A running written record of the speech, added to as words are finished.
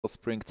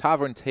Spring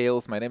Tavern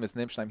Tales. My name is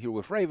Nimsh, and I'm here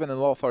with Raven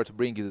and Lothar to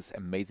bring you this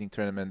amazing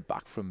tournament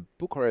back from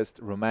Bucharest,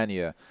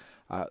 Romania.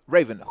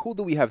 Raven, who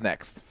do we have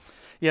next?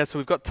 Yeah, so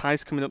we've got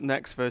Thijs coming up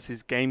next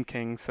versus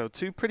GamerKing. So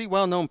two pretty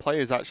well-known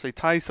players, actually.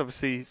 Thijs,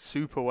 obviously,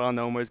 super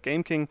well-known, whereas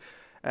GamerKing,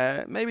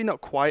 maybe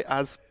not quite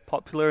as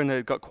popular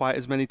and got quite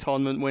as many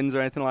tournament wins or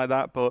anything like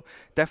that, but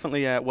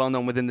definitely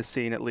well-known within the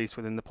scene, at least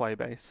within the player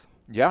base.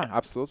 Yeah,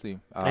 absolutely.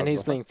 And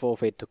he's playing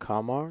Forfeit to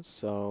Kalmar,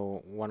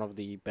 so one of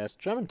the best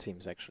German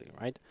teams, actually,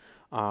 right?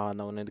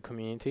 Known in the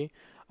community.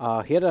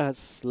 He had a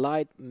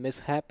slight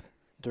mishap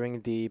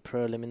during the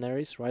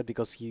preliminaries, right?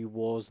 Because he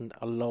wasn't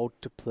allowed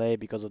to play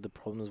because of the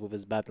problems with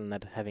his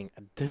Battle.net having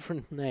a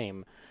different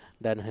name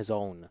than his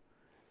own.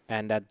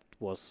 And that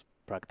was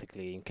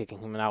practically kicking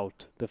him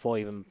out before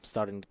even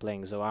starting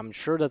playing. So I'm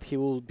sure that he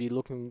will be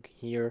looking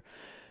here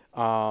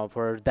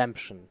for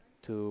redemption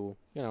to,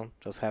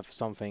 just have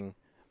something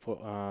for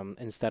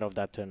instead of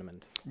that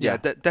tournament. Yeah,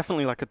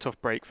 definitely like a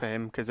tough break for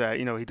him because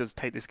he does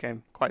take this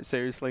game quite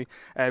seriously.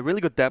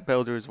 Really good deck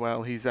builder as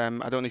well. He's I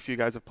don't know if you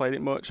guys have played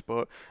it much,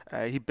 but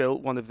he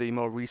built one of the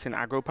more recent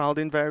Aggro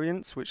Paladin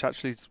variants, which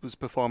actually was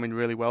performing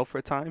really well for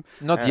a time.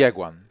 Not the egg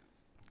one.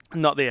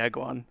 Not the egg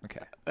one.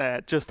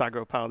 Okay. Just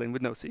Aggro Paladin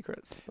with no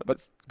secrets.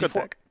 But good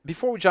deck.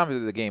 Before we jump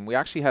into the game, we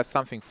actually have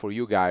something for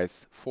you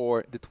guys,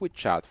 for the Twitch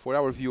chat, for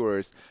our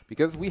viewers,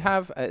 because we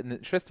have an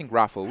interesting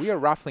raffle. We are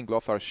raffling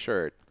Lothar's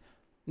shirt.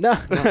 No.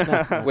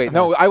 Wait,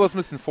 no, I was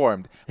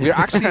misinformed. We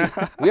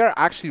are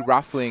actually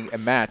raffling a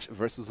match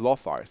versus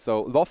Lothar.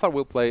 So Lothar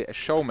will play a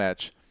show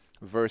match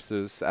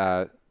versus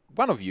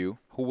one of you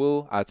who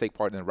will take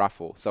part in a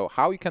raffle. So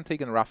how you can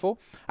take in a raffle,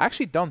 I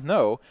actually don't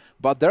know,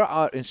 but there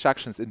are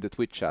instructions in the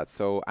Twitch chat.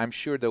 So I'm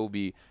sure there will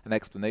be an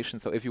explanation.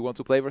 So if you want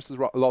to play versus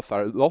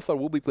Lothar, Lothar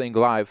will be playing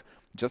live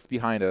just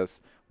behind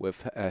us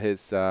with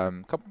his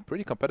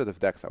pretty competitive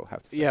decks, I would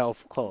have to say. Yeah,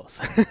 of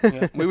course.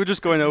 Yeah. We were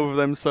just going over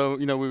them, so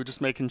we were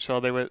just making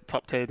sure they were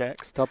top tier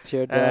decks. Top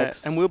tier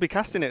decks. And we'll be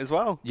casting it as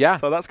well. Yeah.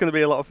 So that's going to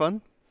be a lot of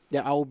fun.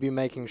 Yeah, I will be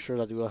making sure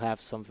that we will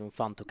have something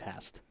fun to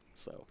cast.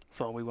 So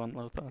that's all we want,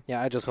 Lothar.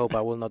 Yeah, I just hope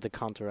I will not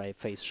encounter a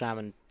face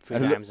shaman 3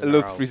 times in a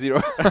lose row.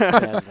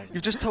 3-0.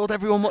 You've just told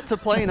everyone what to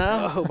play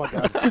now. Oh my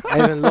god.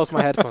 I even lost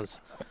my headphones.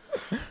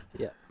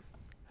 Yeah.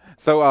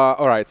 So,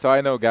 all right. So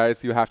I know,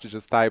 guys, you have to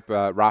just type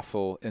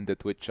raffle in the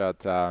Twitch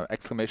chat,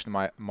 exclamation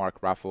mark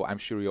raffle. I'm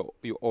sure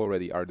you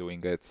already are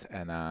doing it,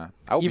 and I'll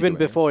even be doing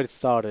before it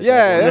started.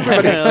 Yeah,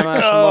 everybody's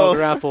like,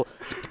 raffle.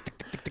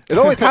 It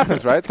always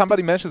happens, right?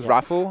 Somebody mentions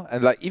raffle,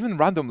 and like even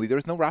randomly,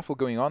 there's no raffle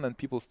going on, and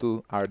people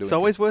still are doing it. It's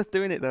always worth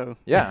doing it, though.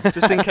 Yeah.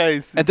 Just in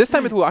case. And this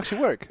time it will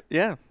actually work.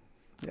 Yeah.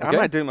 Okay. I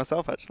might do it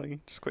myself, actually.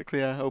 Just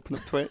quickly open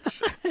up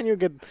Twitch. And you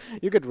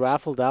get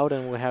raffled out,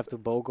 and we have to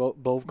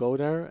both go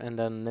there, and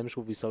then Nimsh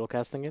will be solo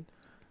casting it.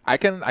 I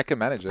can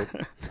manage it.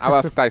 I'll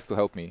ask Thijs to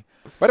help me.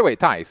 By the way,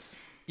 Thijs,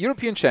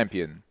 European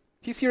champion.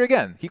 He's here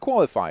again. He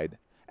qualified,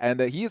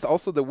 and he is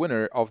also the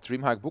winner of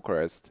DreamHack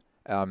Bucharest.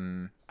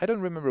 I don't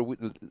remember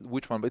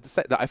which one, but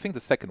I think the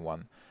second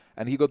one.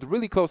 And he got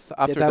really close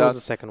after that was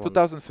the second one.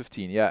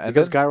 2015, yeah. And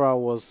because Gara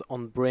was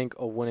on brink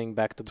of winning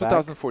back-to-back.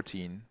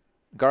 2014.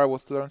 Gara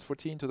was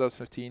 2014,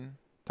 2015,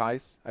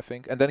 Thijs, I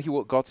think. And then he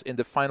got in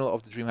the final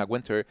of the DreamHack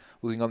Winter,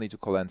 losing only to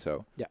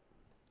Colento. Yeah.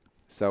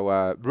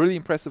 So really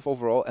impressive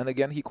overall. And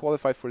again, he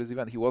qualified for this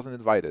event. He wasn't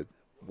invited.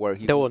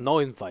 There were no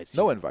invites.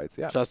 No invites,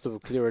 yeah. Just to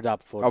clear it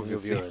up for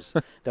Obviously. the new viewers.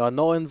 There are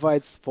no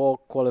invites for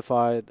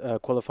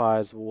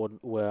qualifiers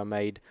were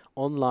made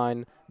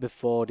online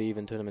before the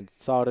event tournament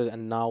started,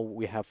 and now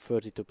we have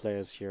 32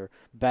 players here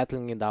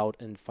battling it out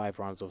in 5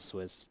 rounds of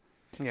Swiss.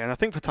 Yeah, and I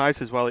think for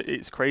Thijs as well,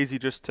 it's crazy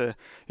just to,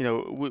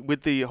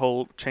 with the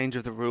whole change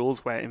of the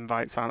rules where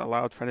invites aren't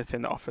allowed for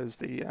anything that offers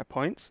the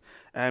points,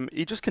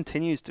 he just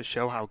continues to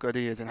show how good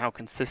he is and how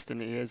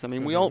consistent he is. I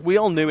mean, we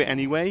all knew it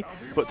anyway,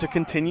 but to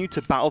continue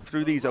to battle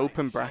through these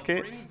open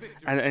brackets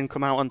and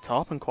come out on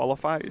top and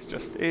qualify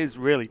is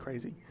really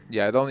crazy.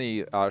 Yeah, it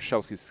only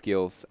shows his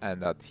skills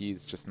and that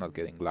he's just not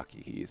getting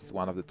lucky. He's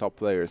one of the top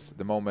players at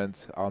the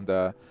moment on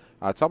the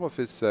top of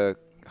his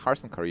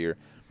Hearthstone career.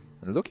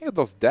 And looking at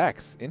those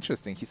decks,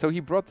 interesting. So he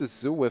brought the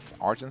Zoo with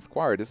Argent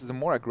Squire. This is a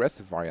more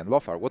aggressive variant.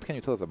 Lothar, what can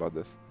you tell us about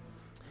this?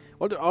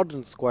 Well, the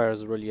Argent Squire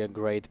is really a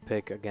great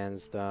pick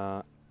against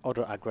other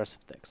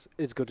aggressive decks.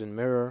 It's good in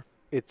Mirror.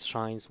 It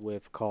shines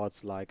with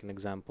cards like, an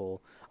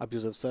example,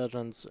 Abusive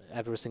Sergeants.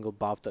 Every single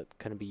buff that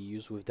can be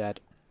used with that,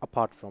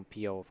 apart from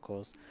PO, of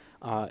course,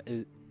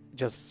 it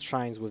just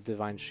shines with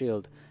Divine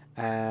Shield.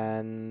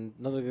 And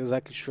not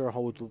exactly sure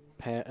how it will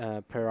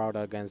pair out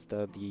against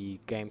the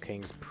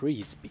GamerKing's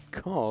Priest,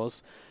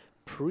 because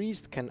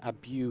Priest can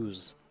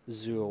abuse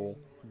Zero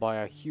by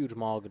a huge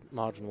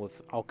margin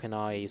with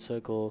Aukenai,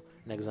 Circle,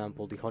 an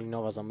example. The Holy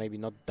Novas are maybe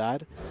not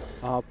that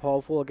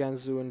powerful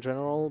against Zoo in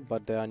general,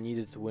 but they are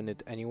needed to win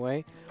it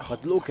anyway.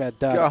 But look at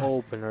that God.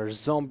 opener,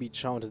 Zombie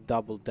Chow to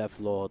double Death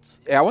Lords.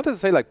 Yeah, I wanted to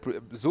say, like,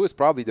 Zoo is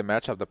probably the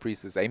matchup the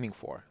Priest is aiming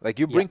for. Like,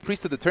 you bring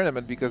Priest to the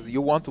tournament because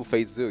you want to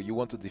face Zoo, you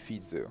want to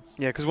defeat Zoo.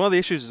 Yeah, because one of the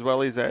issues as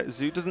well is that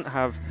Zoo doesn't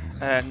have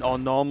or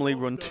normally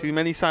run too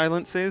many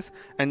silences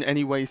and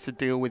any ways to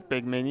deal with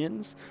big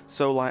minions.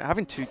 So, like,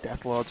 having 2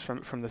 Death Lords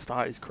from the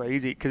start is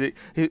crazy because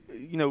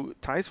you know,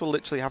 Thijs will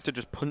literally have to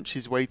just punch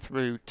his way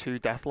through 2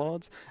 Death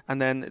Lords,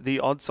 and then the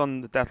odds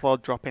on the Death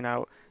Lord dropping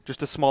out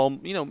just a small,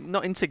 you know,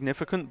 not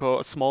insignificant,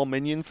 but a small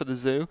minion for the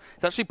Zoo,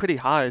 it's actually pretty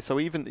high. So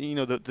even, you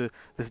know, the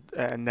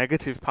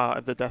negative part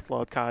of the Death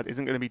Lord card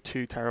isn't going to be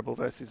too terrible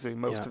versus Zoo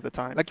most of the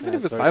time. Like, even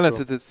if the silence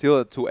is still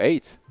at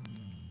 2-8.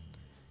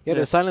 Yeah,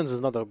 the silence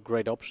is not a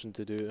great option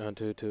to do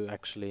to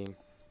actually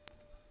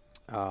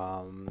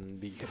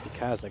be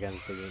cast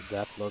against the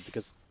Death Lord,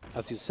 because,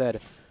 as you said,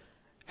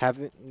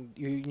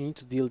 you need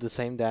to deal the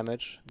same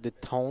damage. The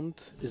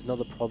taunt is not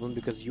a problem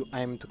because you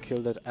aim to kill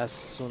that as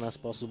soon as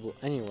possible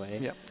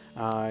anyway.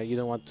 You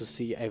don't want to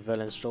see a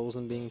Valence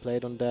Chosen being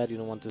played on that. You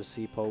don't want to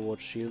see Power Ward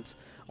Shields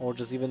or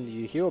just even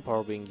the hero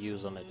power being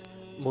used on it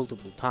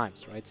multiple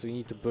times, right? So you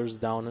need to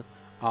burst down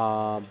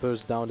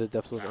the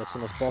Death Lord as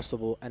soon as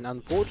possible. And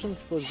unfortunately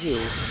for Zoo,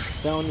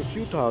 there are only a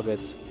few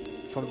targets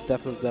from the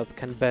Death Lord that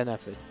can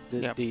benefit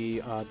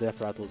the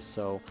Death Rattles.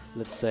 So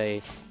let's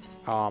say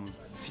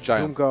Sea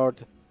Giant.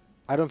 Doomguard.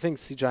 I don't think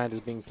Sea Giant is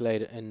being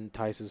played in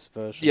Thijs'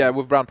 version. Yeah,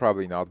 with Brown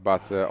probably not,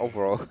 but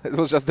overall, it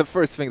was just the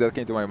first thing that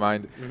came to my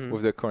mind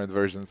with the current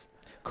versions.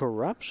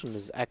 Corruption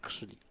is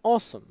actually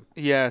awesome.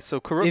 Yeah, so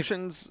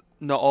Corruption's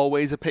not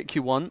always a pick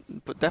you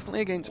want, but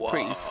definitely against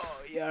Priest.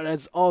 Yeah,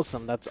 that's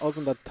awesome. That's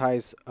awesome that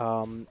Thijs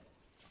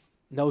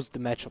knows the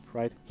matchup,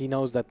 right? He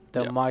knows that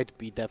there might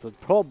be Death Lord,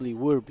 probably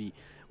will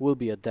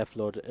be a Death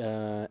Lord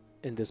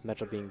in this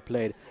matchup being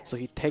played. So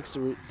he takes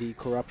the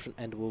Corruption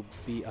and will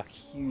be a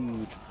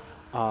huge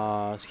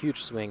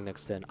swing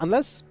next turn.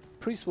 Unless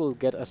Priest will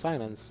get a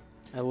silence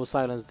and will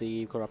silence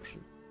the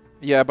Corruption.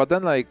 Yeah, but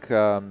then, like,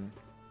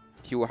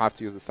 he will have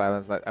to use the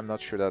silence. I'm not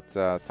sure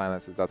that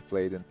silence is that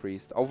played in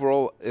Priest.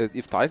 Overall,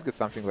 if Thijs gets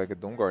something like a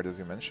Doomguard, as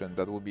you mentioned,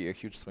 that would be a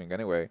huge swing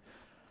anyway.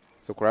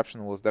 So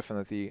Corruption was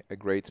definitely a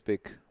great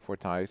pick for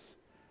Thijs.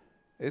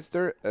 Is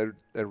there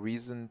a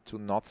reason to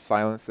not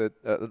silence it,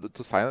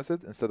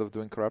 instead of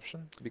doing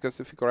Corruption? Because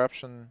if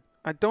Corruption...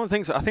 I don't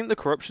think so. I think the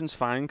Corruption's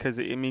fine because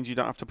it means you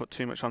don't have to put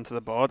too much onto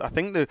the board. I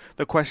think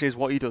the question is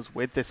what he does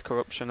with this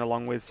Corruption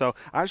along with. So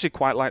I actually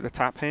quite like the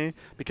tap here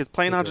because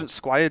playing Argent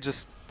Squire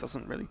just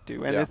doesn't really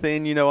do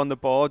anything, you know, on the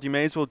board. You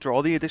may as well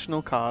draw the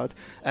additional card,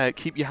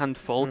 keep your hand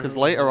full because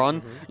later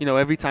on, you know,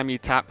 every time you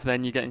tap,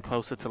 then you're getting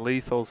closer to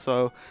lethal.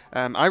 So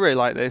I really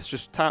like this.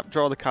 Just tap,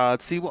 draw the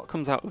card, see what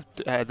comes out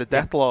of the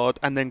Death Lord,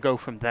 and then go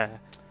from there.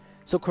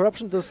 So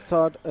Corruption does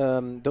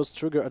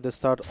trigger at the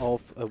start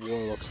of a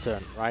Warlock's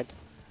turn, right?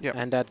 Yeah.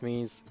 And that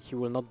means he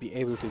will not be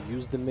able to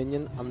use the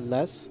minion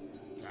unless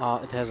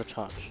it has a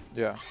charge.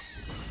 Yeah.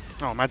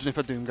 Oh, imagine if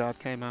a Doomguard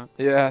came out.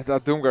 Yeah,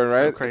 that Doomguard,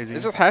 right? So crazy.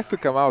 It just has to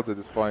come out at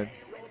this point.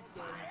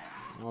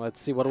 Well, let's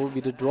see what will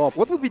be the drop.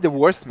 What would be the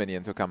worst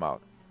minion to come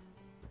out?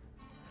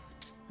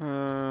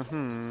 You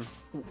mean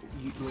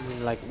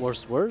like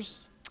worst?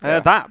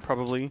 That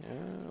probably.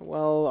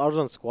 Well,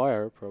 Argent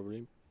Squire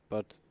probably,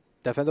 but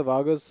Defender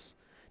Vargas,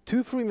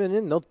 2-3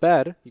 minion, not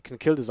bad. You can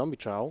kill the Zombie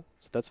Chow,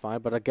 so that's fine.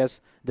 But I guess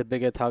the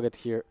bigger target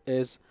here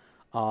is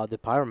the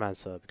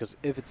Pyromancer, because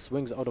if it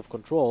swings out of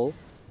control,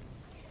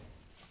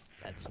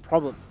 that's a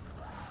problem.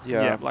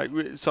 Yeah, like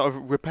sort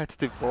of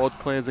repetitive board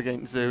clears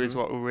against Zoo is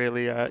what will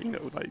really,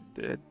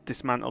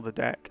 dismantle the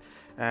deck.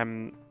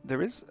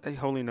 There is a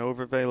Holy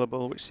Nova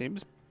available, which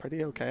seems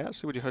pretty okay,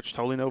 actually. Would you just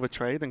Holy Nova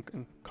trade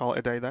and call it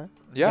a day there?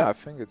 Yeah, I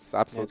think it's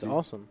absolutely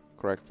awesome.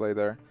 Correct play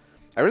there.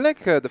 I really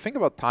like the thing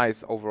about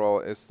Thijs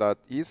overall is that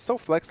he's so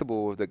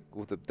flexible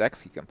with the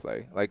decks he can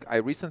play. Like, I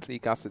recently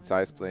casted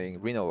Thijs playing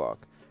Rhinolog.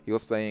 He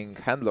was playing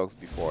Handlocks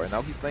before, and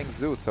now he's playing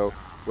Zoo. So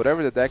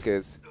whatever the deck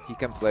is, he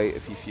can play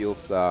if he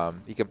feels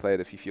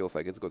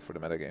like it's good for the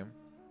metagame.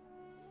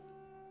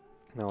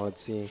 Now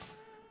let's see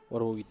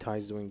what will be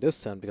Thijs doing this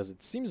turn, because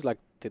it seems like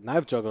the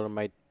Knife Juggler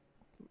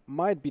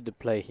might be the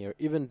play here.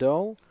 Even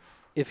though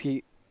if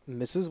he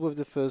misses with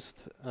the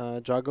first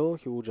juggle,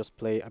 he will just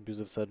play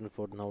Abusive Surgeon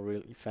for no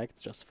real effect,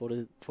 just for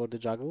the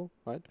juggle,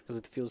 right? Because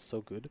it feels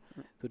so good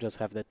to just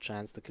have that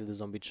chance to kill the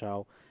Zombie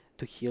Chow,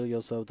 to heal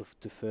yourself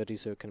to 30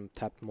 so you can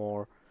tap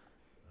more.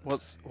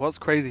 What's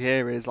crazy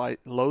here is like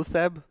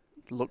Lotheb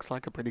looks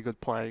like a pretty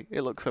good play.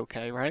 It looks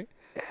okay, right?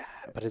 Yeah,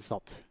 but it's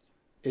not.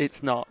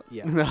 It's not.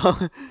 Yeah.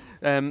 No.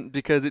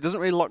 Because it doesn't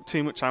really lock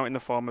too much out in the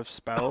form of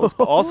spells,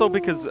 but also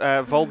because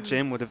Volt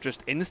Jim would have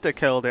just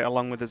insta-killed it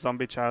along with the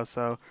Zombie Chow,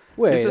 so...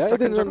 Wait, I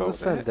didn't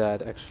understand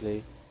that,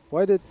 actually.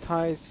 Why did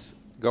Thijs...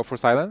 Go for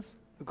silence?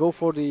 Go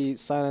for the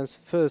silence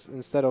first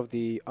instead of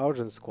the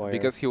Argent Squire?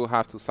 Because he will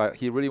have to...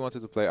 he really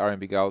wanted to play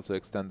RMB Gal to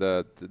extend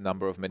the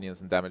number of minions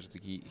and damage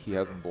that he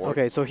has on board.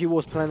 Okay, so he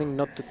was planning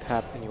not to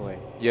tap anyway.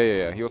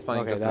 Yeah. He was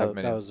planning just to have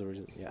minions. That was the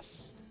reason,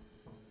 yes.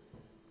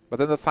 But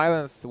then the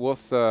silence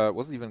was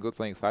even good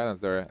playing silence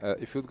there.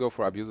 If you'd go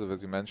for abusive,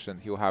 as you mentioned,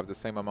 he'll have the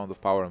same amount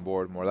of power on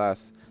board, more or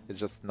less. It's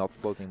just not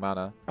floating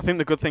mana. I think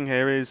the good thing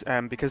here is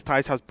because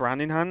Thijs has Bran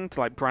in hand,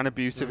 like Bran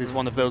abusive is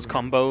one of those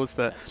combos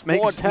that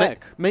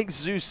makes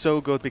Zoo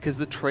so good, because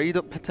the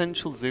trade-up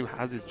potential Zoo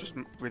has is just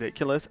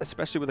ridiculous,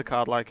 especially with a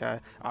card like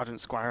Argent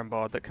Squire on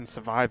board that can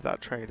survive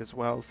that trade as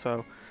well.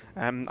 So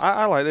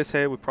I like this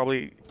here. We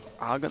probably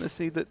are going to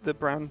see the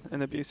Bran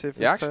in abusive.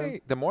 Yeah,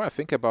 actually, the more I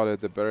think about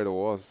it, the better it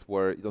was.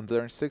 Where on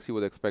turn 6 you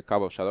would expect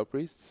Cabal Shadow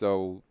Priest,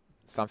 so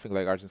something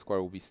like Argent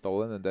Square will be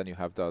stolen, and then you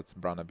have that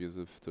Bran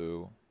abusive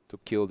to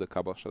kill the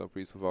Cabal Shadow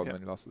Priest without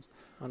many losses.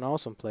 An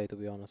awesome play, to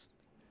be honest.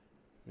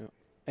 Yeah.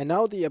 And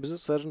now the abusive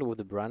Sergeant with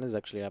the Bran is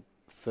actually a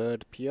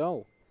third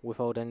PO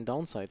without any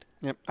downside.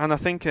 Yep, and I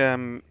think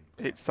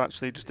it's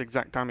actually just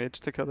exact damage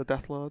to kill the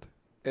Deathlord.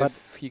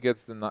 If he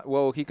gets the knife,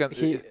 well, he can.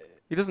 He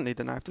doesn't need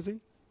the knife, does he?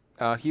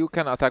 He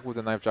can attack with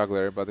the Knife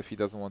Juggler, but if he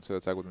doesn't want to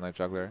attack with the Knife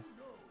Juggler.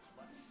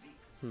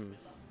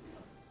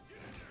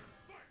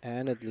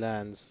 And it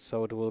lands,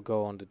 so it will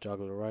go on the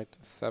Juggler, right?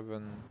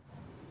 7,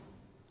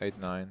 8,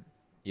 9.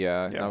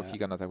 Yeah, now he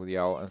can attack with the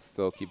Owl and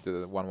still keep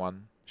the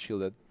 1/1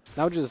 shielded.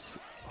 Now just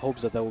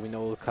hopes that there will be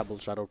no Cabal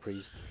Shadow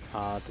Priest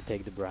to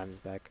take the Bran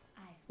back.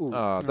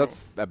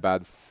 That's a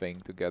bad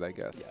thing to get, I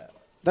guess. Yeah.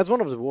 That's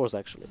one of the wars,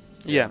 actually.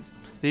 Yeah.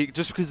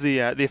 Just because the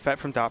effect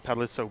from Dark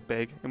Peddler is so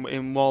big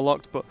in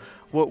Warlocked, but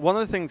one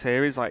of the things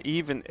here is, like,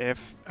 even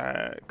if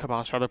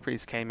Cabal Shadow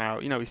Priest came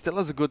out, you know, he still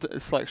has a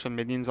good selection of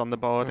minions on the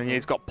board, and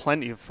he's got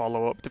plenty of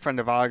follow-up.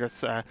 Defender of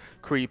Argus,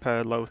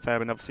 Creeper, Lothar,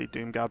 and obviously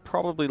Doomguard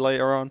probably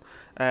later on,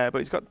 but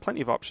he's got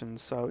plenty of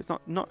options, so it's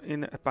not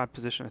in a bad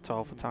position at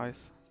all for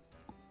Thijs.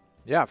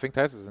 Yeah, I think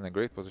Thijs is in a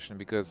great position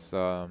because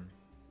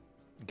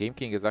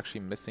GamerKing is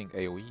actually missing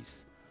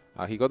AoEs.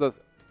 He got a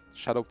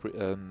Shadow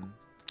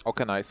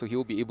Okanai, so he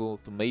will be able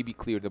to maybe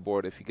clear the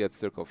board if he gets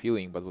Circle of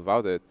Healing, but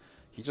without it,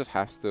 he just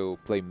has to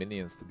play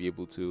minions to be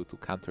able to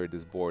counter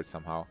this board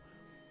somehow.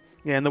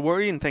 Yeah, and the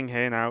worrying thing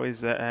here now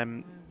is that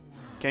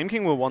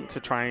GamerKing will want to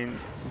try and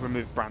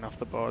remove Bran off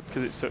the board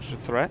because it's such a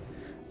threat,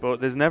 but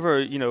there's never,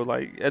 you know,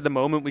 like, at the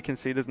moment we can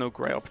see there's no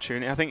great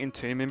opportunity. I think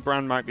entombing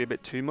Bran might be a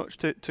bit too much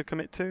to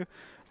commit to,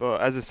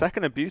 but as a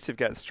second abusive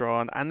gets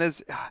drawn, and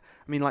there's, I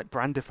mean, like,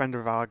 Bran Defender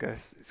of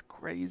Argus, it's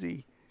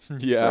crazy.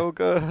 Yeah. So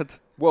good.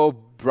 Well,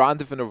 Bran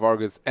Defender of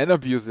Argus and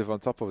abusive on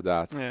top of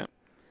that. Yeah.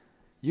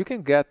 You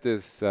can get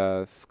this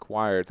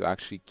Squire to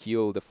actually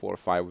kill the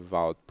 4/5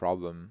 without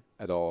problem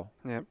at all.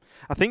 Yeah.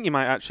 I think you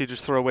might actually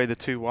just throw away the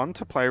 2/1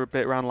 to play a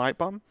bit around Light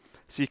Bomb.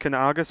 So you can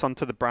Argus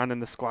onto the Bran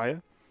and the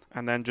Squire,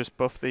 and then just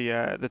buff the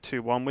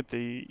 2/1 with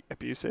the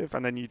abusive,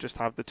 and then you just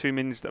have the 2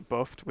 minions that are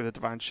buffed with a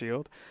Divine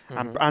Shield,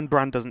 and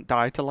Bran doesn't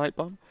die to Light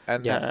Bomb.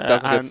 And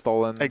doesn't get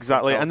stolen.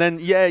 Exactly. And then,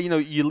 yeah, you know,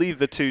 you leave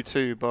the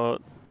 2/2,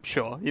 but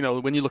sure, you know,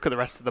 when you look at the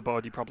rest of the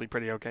board, you're probably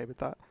pretty okay with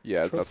that.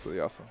 Yeah, it's absolutely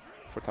awesome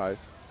for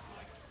Thijs.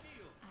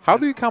 How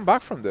do you come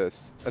back from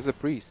this as a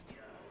priest?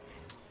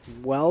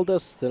 Well,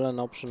 there's still an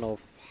option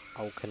of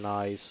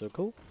Aukenai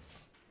Circle.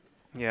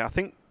 Yeah, I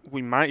think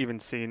we might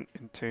even see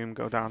Entomb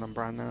go down on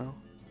Bran now.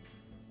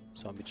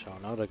 Zombie Chow,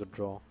 now they could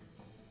draw.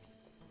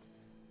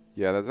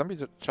 Yeah, the Zombie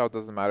Chow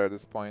doesn't matter at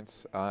this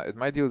point. It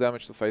might deal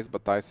damage to face,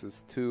 but Thijs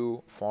is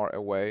too far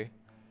away.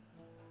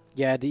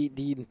 Yeah, the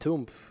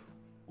Entomb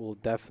will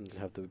definitely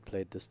have to be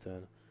played this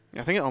turn.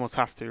 I think it almost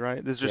has to,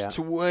 right? There's just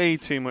way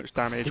too much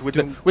damage with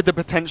the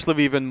potential of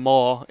even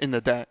more in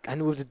the deck.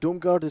 And with the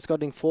Doomguard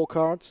discarding 4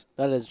 cards,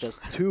 that is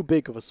just too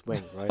big of a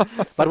swing, right?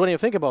 But when you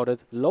think about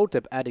it, low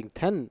tip adding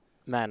 10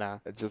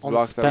 mana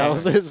on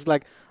spells is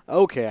like,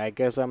 okay, I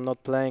guess I'm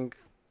not playing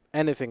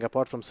anything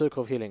apart from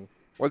Circle of Healing.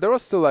 Well, there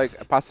was still like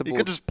a possible... You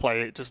could just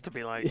play it just to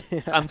be like,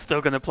 I'm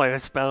still going to play a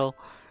spell.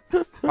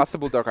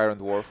 Possible Dark Iron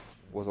Dwarf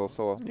was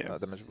also a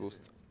damage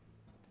boost.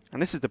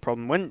 And this is the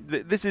problem. When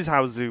this is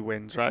how Zoo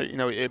wins, right? You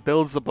know, it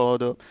builds the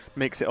board up,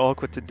 makes it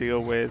awkward to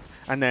deal with,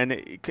 and then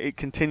it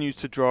continues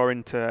to draw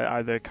into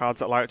either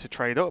cards that allow it to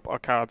trade up or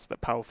cards that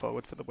power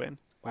forward for the win.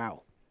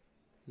 Wow.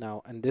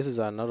 Now, and this is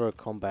another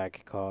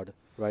comeback card,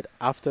 right?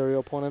 After your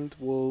opponent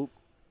will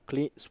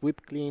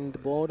sweep clean the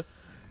board,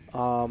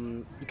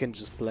 you can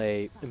just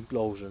play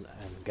Implosion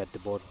and get the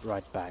board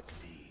right back.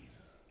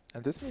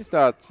 And this means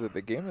that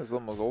the game is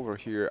almost over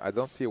here. I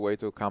don't see a way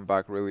to come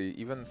back, really.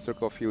 Even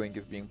Circle of Healing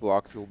is being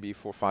blocked. It will be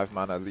for 5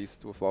 mana at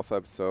least with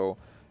Lothar. So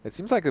it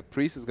seems like the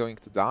Priest is going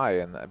to die.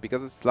 And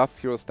because it's last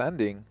hero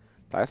standing,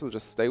 Thijs will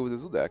just stay with the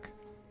Zoo deck.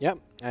 Yeah,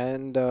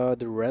 and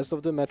the rest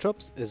of the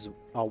matchups is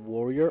a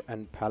Warrior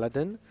and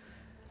Paladin.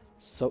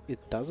 So it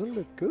doesn't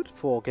look good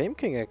for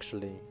GamerKing,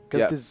 actually.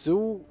 Because the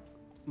Zoo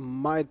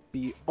might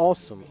be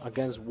awesome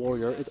against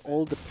Warrior. It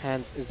all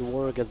depends if the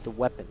Warrior gets the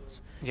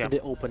weapons in the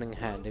opening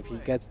hand. If he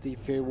gets the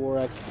Fairy War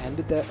Axe and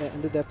the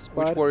Death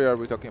Spot. Which Warrior are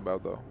we talking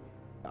about, though?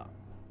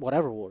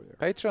 Whatever Warrior.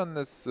 Patron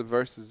is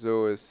versus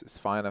Zoo is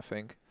fine, I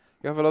think.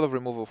 You have a lot of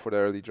removal for the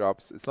early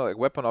drops. It's not like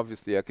weapon,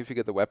 obviously. Like if you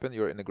get the weapon,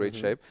 you're in a great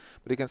shape.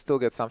 But you can still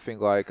get something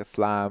like a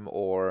Slam,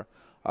 or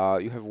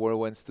you have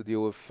Whirlwinds to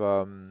deal with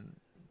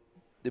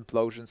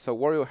implosion. So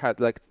Wario had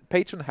like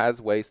Patron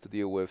has ways to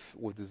deal with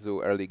the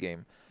Zoo early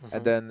game,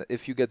 and then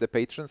if you get the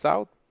patrons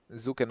out,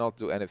 Zoo cannot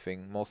do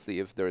anything. Mostly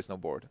if there is no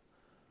board.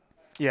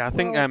 Yeah, I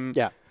think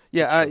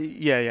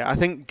I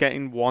think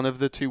getting one of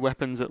the two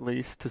weapons at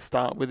least to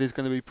start with is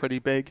going to be pretty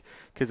big,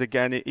 because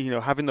again,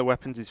 having the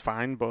weapons is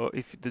fine, but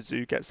if the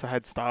Zoo gets a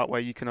head start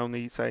where you can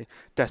only say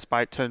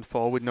Despite turn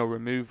 4 with no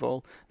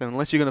removal, then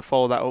unless you're going to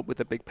follow that up with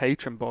a big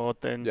patron board,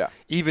 then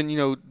even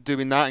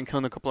doing that and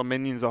killing a couple of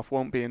minions off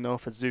won't be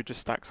enough, as Zoo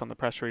just stacks on the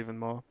pressure even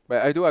more.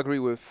 But I do agree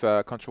with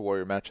Contra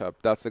Warrior matchup.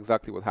 That's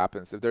exactly what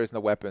happens. If there is no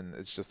weapon,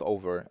 it's just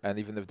over. And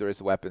even if there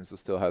is weapons, Zoo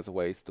still has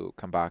ways to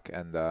come back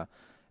and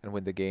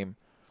win the game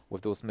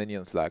with those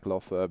minions like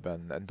Lothab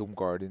and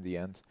Doomguard in the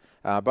end.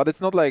 But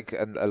it's not like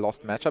a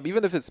lost matchup.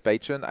 Even if it's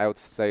Patron, I would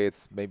say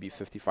it's maybe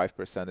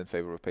 55% in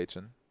favor of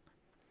Patron.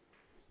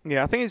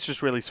 Yeah, I think it's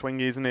just really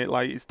swingy, isn't it?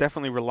 Like, it's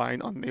definitely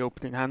reliant on the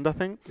opening hand, I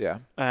think. Yeah.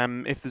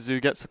 If the Zoo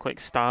gets a quick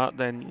start,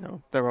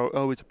 then, they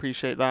always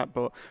appreciate that.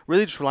 But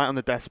really just rely on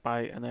the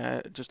Despite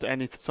and just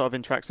any sort of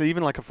interaction.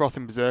 Even like a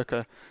Frothing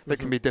Berserker that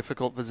can be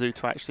difficult for Zoo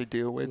to actually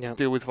deal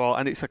with, Vault.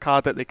 And it's a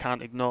card that they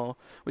can't ignore,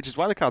 which is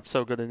why the card's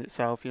so good in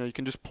itself. You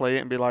can just play it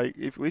and be like,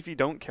 if you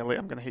don't kill it,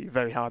 I'm going to hit you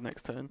very hard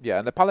next turn. Yeah,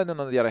 and the Paladin,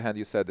 on the other hand,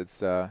 you said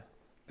it's a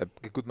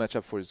good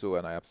matchup for Zoo,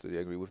 and I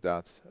absolutely agree with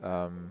that.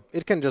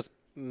 It can just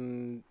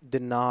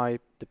deny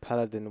the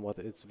Paladin what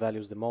it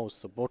values the most,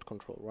 so board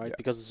control, right? Yeah.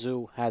 Because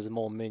Zoo has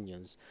more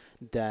minions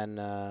than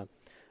the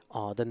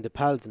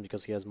Paladin,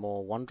 because he has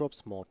more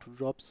 1-drops, more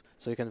 2-drops,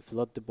 so you can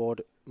flood the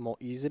board more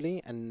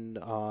easily and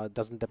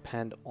doesn't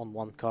depend on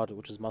one card,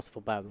 which is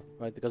Masterful Battle,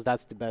 right? Because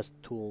that's the best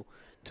tool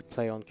to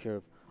play on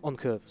curve.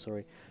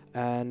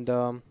 And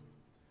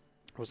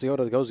we'll see how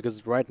that goes,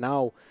 because right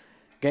now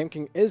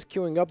GamerKing is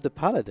queuing up the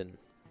Paladin.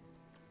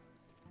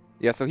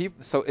 Yeah, so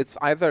it's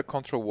either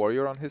Contra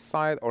Warrior on his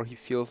side, or he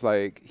feels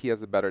like he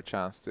has a better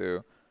chance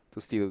to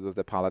steal it with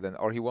the Paladin,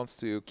 or he wants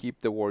to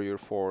keep the Warrior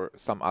for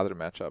some other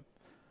matchup.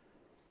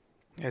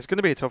 Yeah, it's going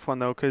to be a tough one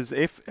though, because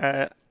if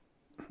GamerKing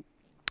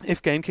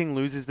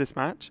loses this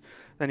match,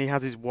 then he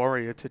has his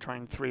Warrior to try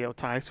and 3-0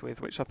 Thijs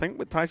with, which I think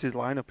with Thijs'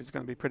 lineup is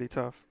going to be pretty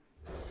tough.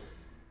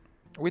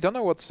 We don't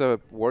know what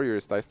Warrior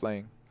is Thijs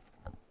playing.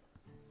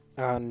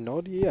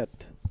 Not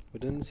yet. We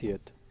didn't see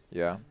it.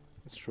 Yeah.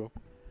 That's true.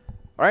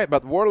 All right,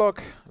 but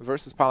Warlock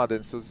versus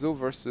Paladin. So Zoo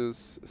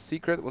versus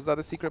Secret. Was that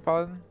a Secret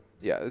Paladin?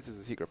 Yeah, this is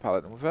a Secret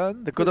Paladin.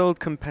 The good old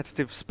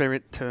competitive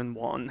spirit turn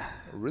 1.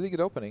 Really good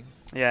opening.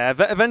 Yeah,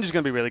 Avenger's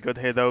going to be really good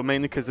here, though,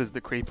 mainly because there's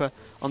the Creeper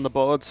on the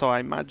board. So I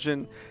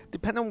imagine,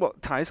 depending on what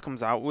Thijs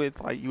comes out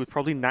with, like you would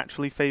probably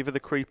naturally favor the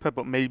Creeper,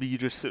 but maybe you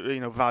just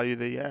value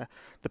the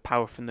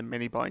power from the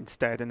mini-bot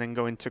instead, and then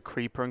go into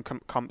Creeper and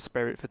comp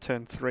Spirit for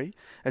turn 3,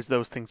 as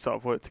those things sort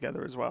of work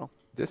together as well.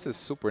 This is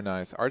super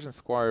nice. Argent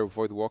Squire,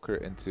 Void Walker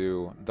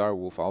into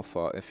Direwolf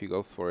Alpha if he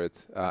goes for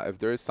it. If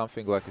there is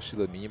something like a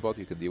shielded mini-bot,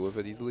 you can deal with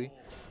it easily.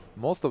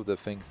 Most of the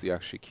things you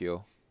actually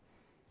kill.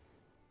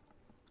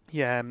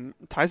 Yeah,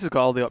 Thijs has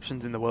got all the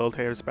options in the world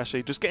here,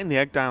 especially just getting the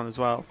egg down as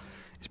well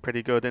is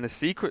pretty good. And a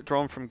secret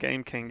drawn from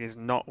GamerKing is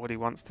not what he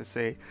wants to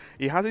see.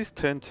 He has his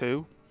turn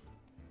 2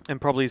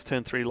 and probably his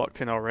turn 3 locked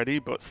in already,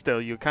 but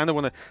still, you kind of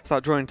want to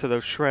start drawing to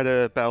those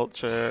Shredder,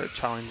 Belcher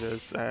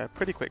challengers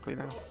pretty quickly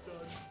now.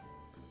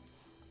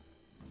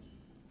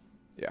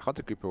 Yeah,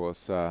 Hunter Creeper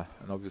was an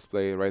obvious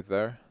play right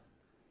there.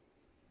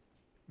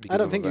 I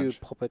don't think you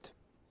pop it.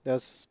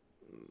 There's,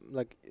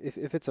 like,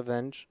 if it's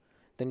Avenge,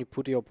 then you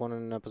put your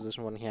opponent in a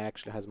position when he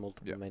actually has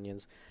multiple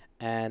minions.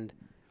 And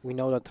we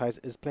know that Thijs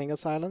is playing a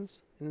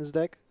Silence in his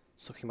deck,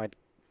 so he might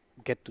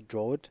get to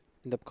draw it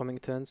in the upcoming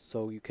turns,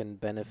 so you can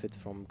benefit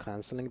from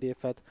cancelling the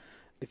effect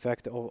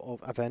of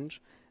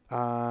Avenge.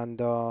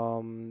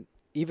 And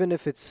even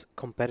if it's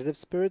competitive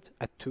spirit,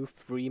 a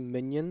 2/3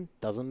 minion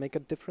doesn't make a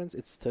difference.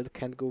 It still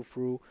can't go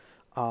through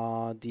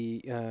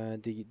the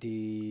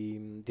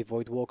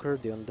Void Walker.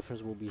 The only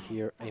difference will be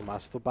here a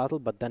Masterful Battle.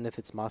 But then if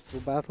it's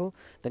Masterful Battle,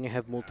 then you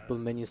have multiple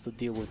minions to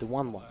deal with the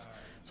 1/1s.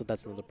 So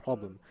that's not a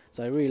problem.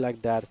 So I really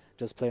like that.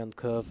 Just play on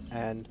curve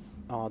and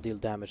deal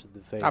damage to the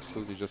face.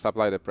 Absolutely, just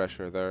apply the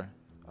pressure there.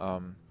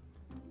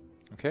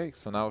 Okay,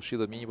 so now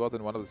shielded mini-bot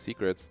and one of the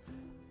secrets.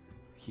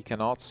 He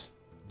cannot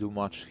do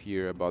much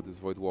here about this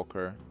Void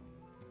Walker.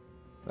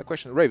 The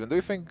question, Raven, do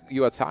you think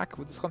you attack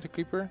with this Hunter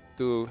Creeper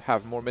to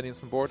have more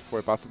minions on board for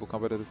a possible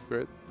competitive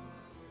spirit?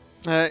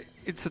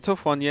 It's a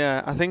tough one,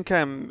 yeah. I think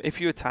if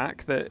you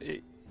attack,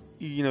 they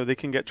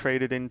can get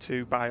traded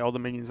into by all the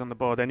minions on the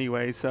board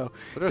anyway. So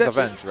but there's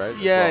Avenge, right?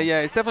 Yeah,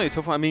 yeah, it's definitely a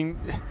tough one. I mean,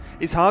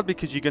 it's hard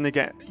because you're gonna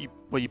get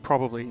you're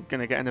probably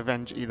gonna get an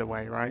Avenge either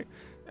way, right?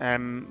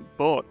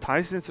 But Thijs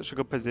is in such a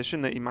good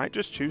position that he might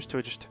just choose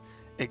to just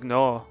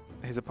ignore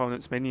his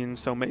opponent's minions,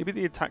 so maybe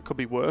the attack could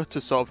be worth to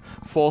sort of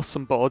force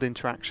some board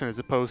interaction as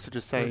opposed to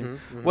just saying,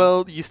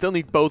 well, you still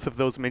need both of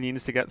those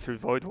minions to get through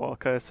Void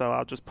Walker, so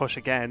I'll just push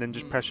again and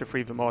just pressure for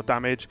even more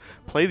damage,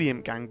 play the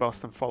Imp Gang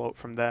Boss and follow up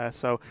from there.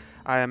 So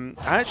I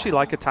actually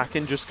like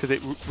attacking just because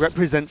it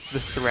represents the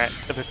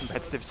threat of a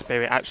competitive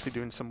spirit actually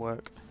doing some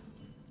work.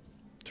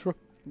 True.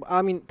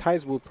 I mean,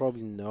 Thijs will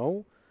probably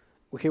know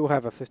he will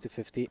have a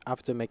 50-50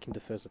 after making the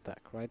first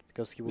attack, right?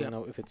 Because he will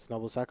know if it's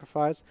noble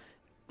sacrifice.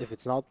 If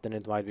it's not, then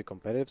it might be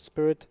competitive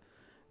spirit.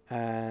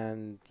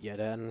 And yeah,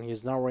 then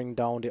he's narrowing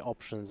down the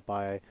options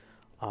by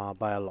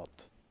a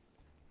lot.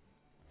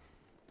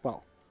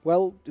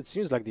 Well, it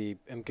seems like the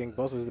GamerKing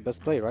boss is the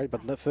best play, right?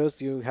 But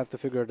first you have to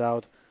figure it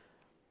out.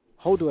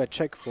 How do I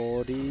check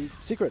for the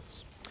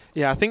secrets?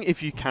 Yeah, I think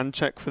if you can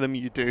check for them,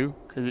 you do,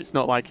 because it's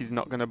not like he's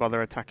not going to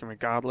bother attacking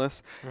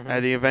regardless.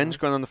 The Avenge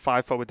going on the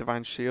 5/4 with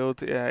Divine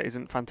Shield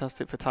isn't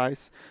fantastic for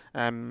Thijs.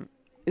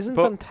 Isn't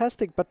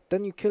fantastic, but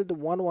then you kill the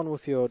 1/1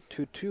 with your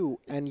 2/2,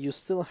 and you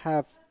still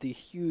have the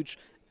huge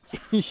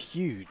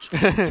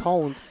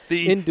taunt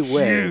in the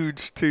way.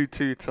 Huge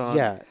 2/2 taunt.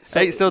 Yeah, so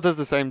it still does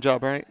the same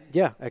job, right?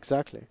 Yeah,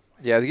 exactly.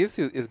 Yeah,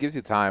 it gives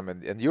you time,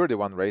 and you're the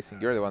one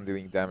racing. You're the one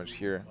doing damage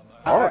here.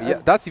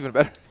 Yeah, that's even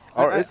better.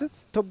 Or is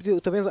it? To be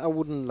honest, I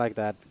wouldn't like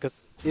that,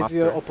 because if Master.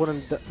 your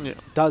opponent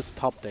does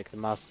top deck the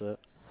Master,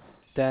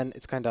 then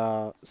it's kind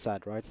of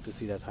sad, right, to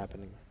see that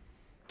happening.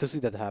 To see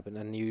that happen,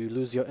 and you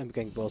lose your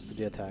GamerKing boss to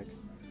the attack.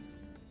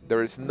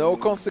 There is no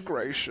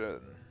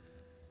consecration.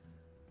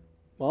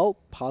 Well,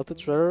 Palted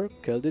Shredder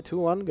killed it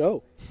 2-1,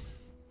 go.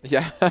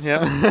 Yeah.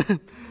 Yeah.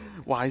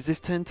 Why is this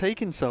turn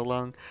taking so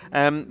long?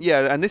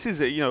 Yeah, and this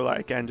is, like,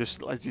 again,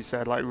 just as you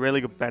said, like,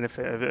 really good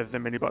benefit of the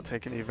Minibot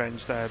taking the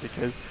Avenge there,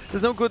 because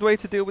there's no good way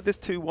to deal with this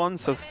 2-1,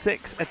 so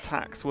 6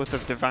 attacks worth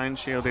of Divine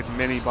Shielded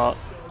Minibot.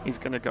 He's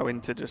going to go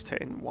into just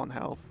hitting 1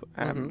 health,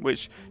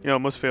 which,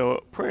 must feel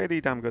pretty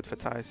damn good for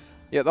Thijs.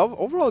 Yeah,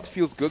 overall it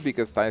feels good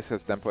because Thijs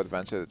has tempo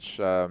advantage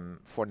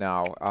for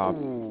now.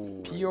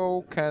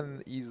 PO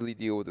can easily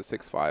deal with the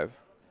 6/5.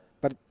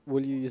 But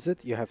will you use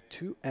it? You have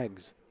 2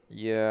 eggs.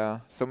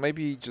 Yeah, so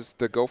maybe just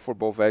go for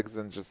both eggs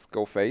and just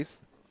go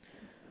face.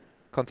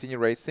 Continue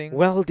racing.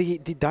 Well, the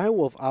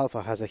Direwolf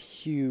Alpha has a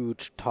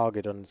huge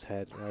target on its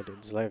head, right?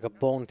 It's like a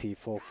bounty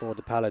for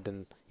the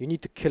Paladin. You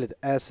need to kill it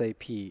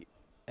ASAP.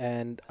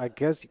 And I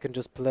guess you can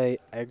just play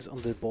eggs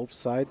on the both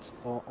sides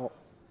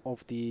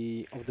of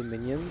the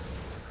minions.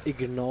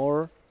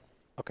 Ignore,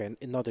 okay,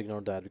 not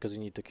ignore that, because you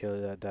need to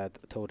kill that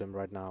totem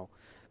right now.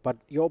 But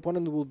your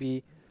opponent will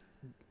be.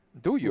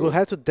 Will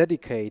have to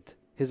dedicate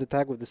his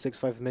attack with the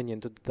 6/5 minion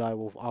to the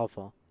Direwolf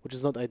Alpha, which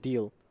is not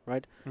ideal,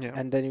 right? Yeah.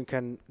 And then you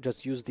can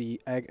just use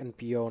the egg and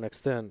PO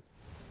next turn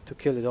to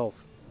kill it off.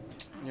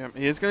 Yeah,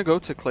 he is going to go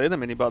to clear the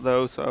Minibot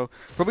though, so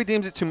probably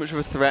deems it too much of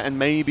a threat, and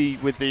maybe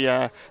with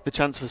the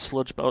chance for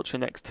Sludge Belcher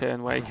next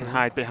turn where he can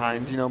hide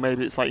behind,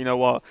 maybe it's like, you know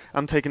what,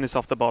 I'm taking this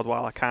off the board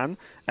while I can.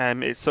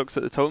 It sucks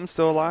that the totem's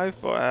still alive,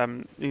 but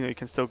you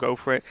can still go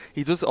for it.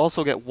 He does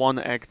also get 1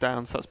 egg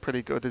down, so that's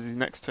pretty good, as his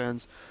next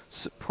turn's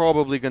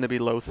probably going to be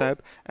Lotheb,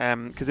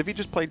 because if he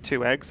just played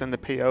 2 eggs, then the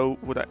PO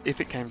would,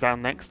 if it came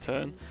down next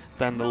turn,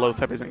 then the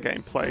Lotheb isn't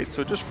getting played,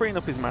 so just freeing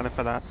up his mana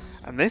for that.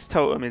 And this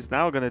totem is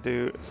now going to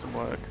do some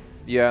work.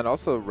 Yeah, and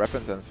also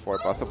Repentance for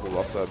possible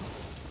Lotheb.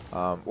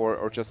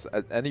 Or just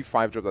any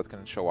 5-drop that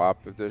can show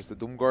up if there's a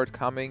Doomguard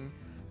coming.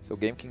 So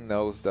GamerKing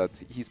knows that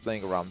he's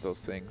playing around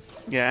those things.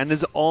 Yeah, and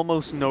there's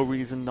almost no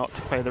reason not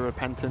to play the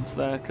Repentance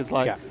there, because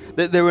like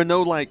there are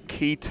no like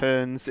key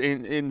turns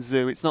in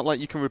Zoo. It's not like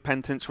you can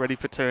Repentance ready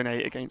for turn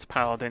 8 against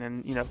Paladin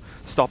and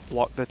stop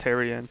block the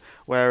Tyrion.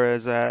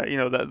 Whereas that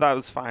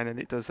was fine, and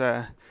it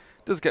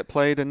does get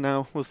played, and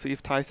now we'll see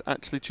if Thijs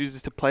actually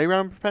chooses to play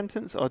around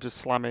Repentance or just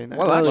slam in.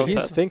 Well,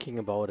 he's thinking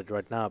about it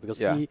right now, because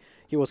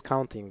he was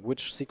counting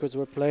which secrets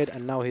were played,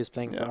 and now he's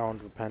playing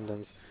around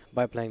Repentance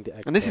by playing the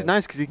egg. And this is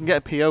nice because you can get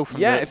a PO from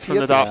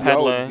the Dark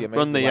Peddler,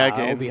 run the egg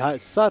in.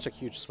 It's such a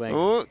huge swing.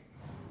 Oh.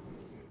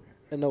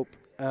 Nope.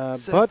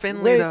 Sir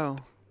Finley though.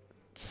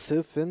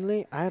 Sir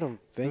Finley? I don't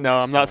think No,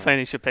 I'm not saying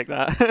he should pick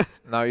that.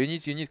 No, you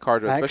need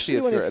Carter, especially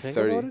if you're at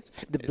 30.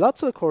 The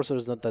Bloodsail Courser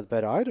is not that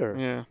bad either.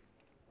 Yeah.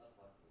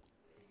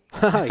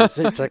 He's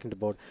checking the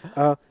board.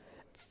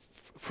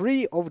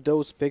 3 of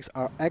those picks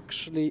are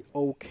actually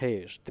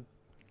okayish.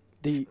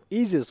 The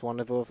easiest one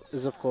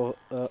is of course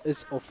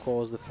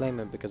the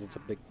Flamer, because it's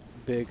a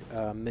big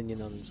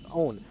minion on its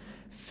own.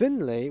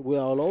 Finlay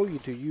will allow you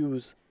to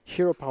use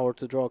hero power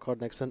to draw a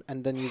card next turn,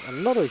 and then use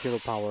another hero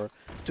power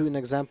to, an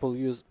example,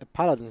 use a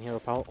Paladin hero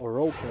power or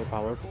Rogue hero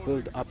power to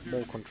build up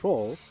more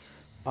control.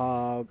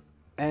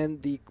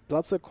 And the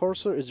Bloodsail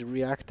Courser is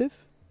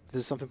reactive.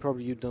 This is something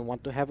probably you don't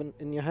want to have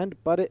in your hand,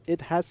 but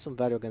it has some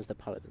value against the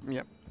Paladin.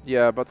 Yep.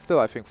 Yeah, but still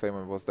I think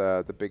Flamer was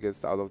the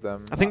biggest out of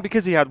them. I think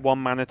because he had 1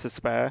 mana to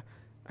spare,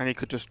 and he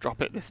could just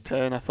drop it this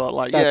turn, I thought,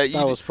 like,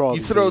 you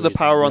throw the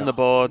power on the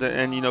board,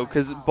 and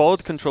because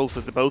board control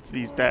for both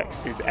these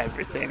decks is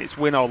everything. It's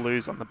win or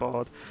lose on the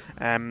board.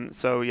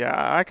 So yeah,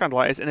 I kind of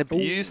like it. It's an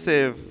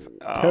abusive.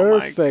 Oh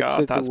my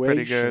god, that's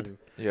pretty good.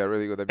 Yeah,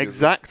 really good.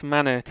 Exact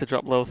mana to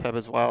drop Lotheb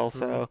as well.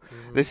 So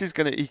this is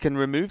he can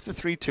remove the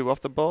 3/2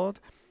 off the board.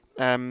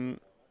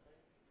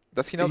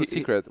 Does he know the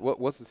secret?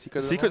 What's the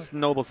secret? The secret's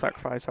Noble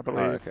Sacrifice, I believe.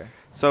 Oh, okay.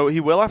 So he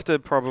will have to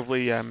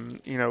probably,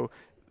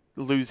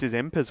 lose his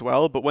imp as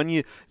well. But when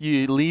you're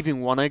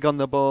leaving 1 egg on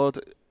the board,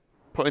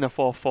 putting a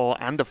 4/4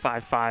 and a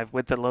 5/5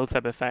 with the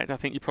Lotheb effect, I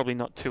think you're probably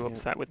not too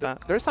upset with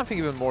that. There's something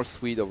even more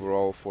sweet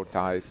overall for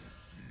Thijs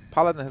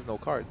Paladin has no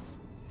cards.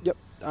 Yep.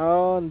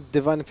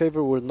 Divine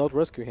Favor will not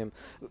rescue him.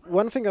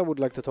 One thing I would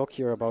like to talk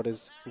here about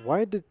is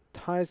why did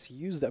Thijs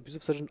use the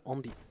Abusive Session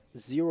on the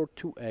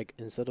 0-2 egg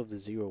instead of the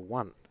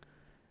 0-1?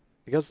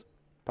 Because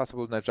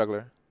Possible Knife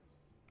Juggler.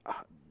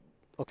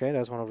 okay,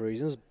 that's one of the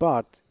reasons,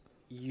 but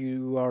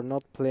you are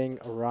not playing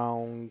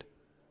around.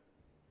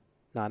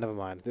 Nah, never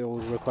mind. It will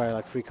require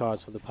like 3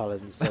 cards for the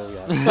Paladins,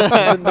 so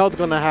yeah. Not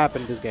gonna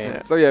happen this game.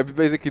 Yeah. So yeah,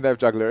 basically Knife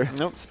Juggler.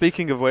 Nope.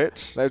 Speaking of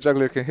which, Knife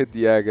Juggler can hit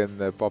the egg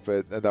and pop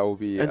it, and that will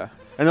be...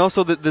 and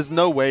also there's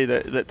no way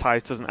that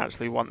Thijs doesn't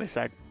actually want this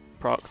egg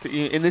proc.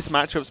 In this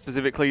matchup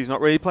specifically, he's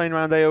not really playing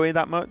around AoE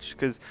that much,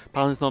 because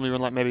Paladins normally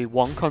run like maybe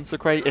 1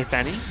 Consecrate, if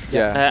any.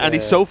 Yeah. And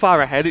he's so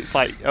far ahead, it's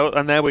like, oh,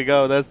 and there we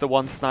go, there's the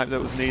 1 snipe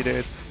that was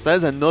needed. So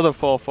there's another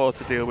 4-4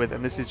 to deal with,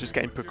 and this is just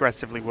getting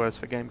progressively worse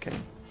for GamerKing.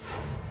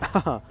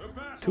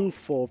 2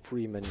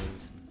 4-3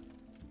 minions.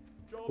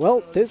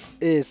 Well, this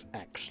is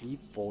actually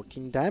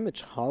 14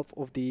 damage, half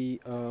of the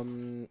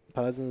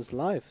Paladin's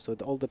life, so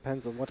it all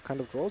depends on what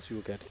kind of draws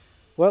you get.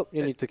 Well,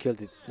 you need to kill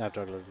the Knife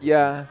Juggler.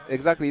 Yeah,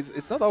 exactly.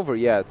 It's not over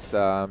yet.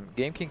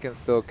 GamerKing can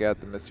still get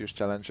the Mysterious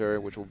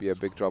Challenger, which will be a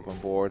big drop on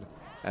board,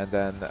 and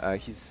then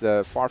he's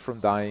far from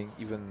dying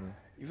even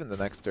the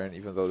next turn,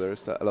 even though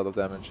there's a lot of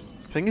damage.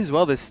 Thing is,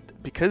 well,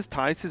 because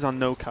Thijs is on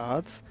no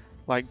cards,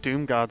 like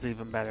Doomguard's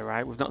even better,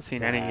 right? We've not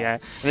seen any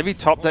yet. And if he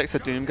top decks a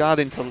Doomguard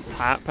into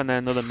tap and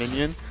then another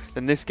minion,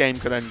 then this game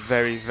could end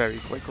very, very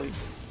quickly.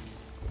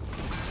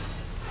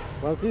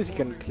 Well, at least you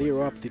can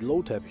clear up the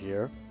low tap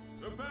here.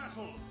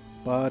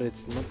 But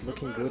it's not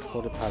looking good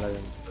for the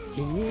Paladin.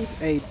 He needs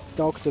a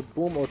Dr.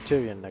 Boom or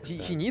Tyrion next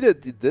He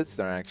needed it this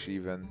turn actually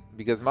even,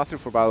 because Master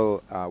for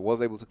Battle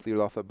was able to clear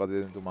Lothar but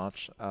didn't do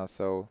much.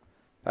 So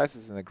Thijs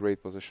is in a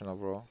great position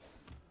overall.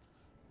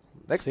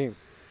 Next,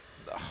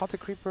 Hot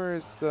Creeper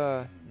is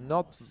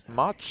not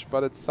much,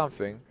 but it's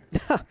something.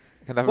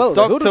 Well,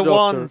 Dr.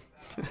 One.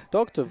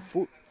 Dr.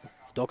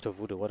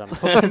 Voodoo, what I'm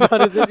talking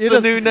about. You the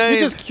new name. You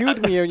just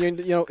cued me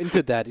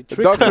into that. You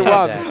tricked Dr. me into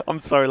One. that. I'm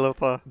sorry,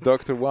 Lothar.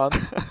 Dr. One.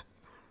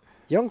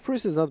 Young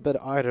Priest is not bad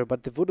either,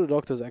 but the Voodoo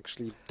Doctor is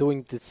actually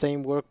doing the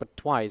same work, but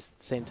twice,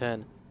 the same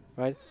turn,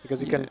 right?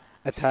 Because you can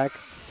attack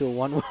to a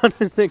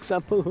 1-1, in the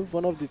example, with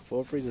one of the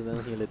 4-3s and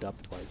then heal it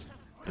up twice.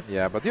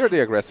 Yeah, but you're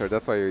the aggressor,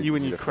 that's why You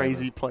and need your a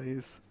crazy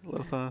plays,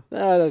 Lothar.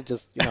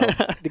 Just,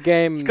 the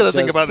game Just gotta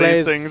think about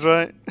these things,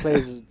 right?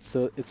 plays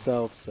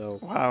itself, so...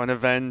 Wow, and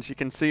Avenge, you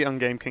can see it on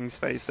GamerKing's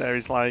face there.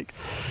 He's like,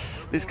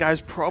 this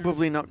guy's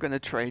probably not going to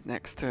trade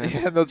next turn.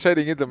 Yeah, not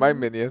trading into my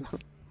minions.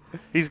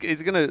 He's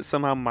going to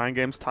somehow mind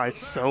games Thijs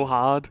so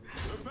hard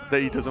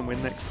that he doesn't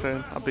win next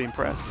turn. I'd be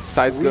impressed.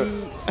 Thijs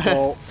We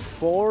saw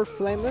 4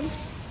 Flame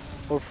Imps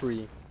or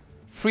 3?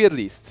 3 at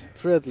least.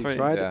 3 at least,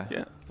 right?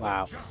 Yeah.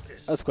 Wow,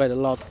 that's quite a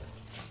lot.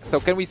 So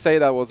can we say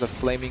that was a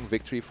flaming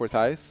victory for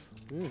Thijs?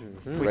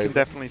 We can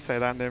definitely say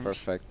that, Nims.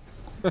 Perfect.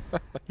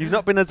 You've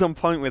not been as on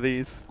point with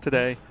these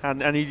today,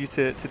 and I need you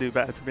to do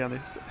better, to be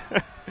honest.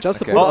 Just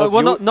to Okay. put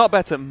Well, not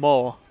better,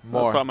 more.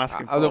 More. That's what I'm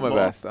asking I'll for. do my more.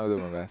 best. I'll do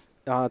my best.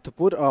 to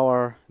put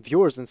our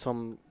viewers in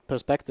some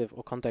perspective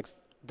or context,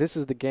 this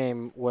is the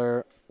game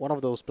where one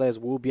of those players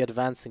will be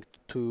advancing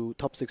to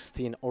top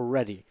 16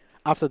 already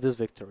after this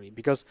victory,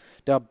 because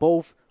they are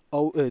both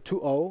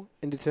 2-0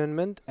 in the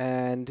tournament,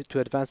 and to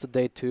advance to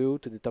day 2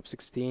 to the top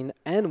 16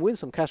 and win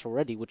some cash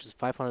already, which is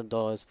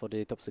 $500 for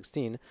the top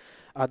 16,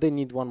 they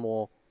need one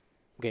more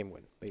game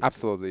win. Basically.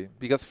 Absolutely,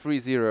 because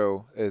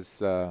 3-0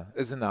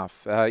 is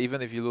enough.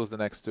 Even if you lose the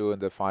next 2 in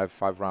the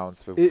five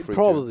rounds.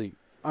 Probably.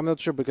 I'm not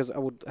sure, because I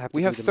would have to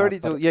We have do the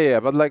 32. math, Yeah,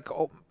 but like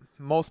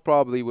most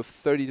probably with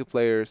 32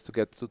 players to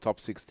get to top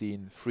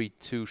 16,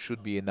 3-2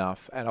 should be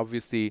enough. And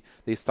obviously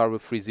they start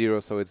with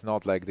 3-0, so it's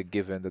not like the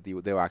given that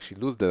they'll actually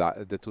lose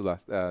the 2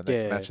 last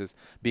next matches,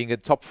 being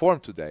in top form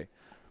today.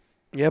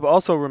 Yeah, but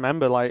also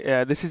remember, like,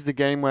 this is the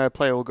game where a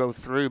player will go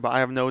through, but I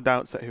have no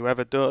doubts that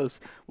whoever does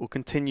will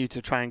continue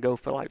to try and go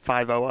for like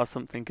 5-0 or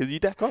something. Because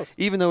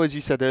even though, as you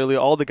said earlier,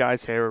 all the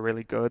guys here are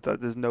really good,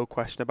 there's no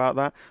question about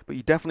that. But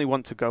you definitely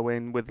want to go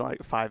in with like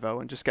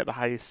 5-0 and just get the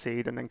highest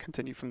seed and then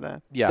continue from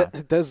there. Yeah,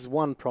 there's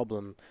one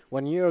problem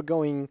when you're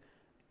going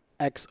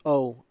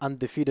XO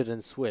undefeated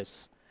in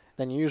Swiss.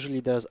 Then usually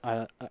there's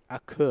a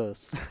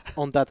curse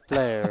on that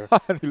player,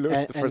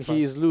 and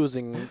he is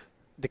losing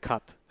the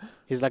cut.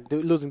 He's like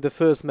losing the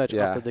first match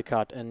after the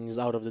cut, and he's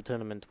out of the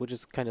tournament, which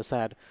is kind of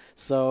sad.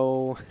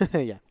 So,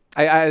 yeah.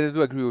 I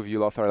do agree with you,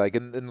 Lothar. Like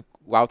in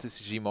WoW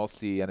TCG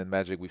mostly, and in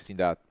Magic, we've seen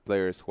that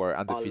players who are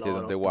undefeated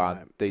on day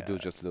 1, they do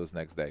just lose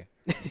next day.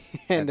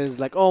 And it's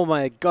like, oh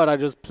my god, I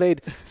just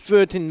played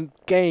 13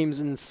 games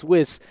in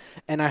Swiss,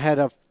 and I had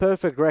a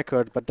perfect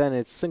record, but then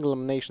it's single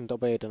elimination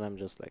top 8, and I'm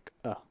just like,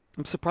 oh.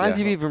 I'm surprised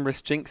you've even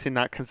risked jinxing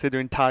that,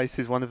 considering Thijs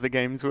is one of the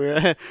games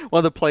where one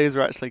of the players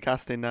we're actually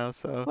casting now.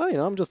 So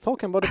well, I'm just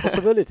talking about the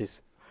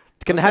possibilities.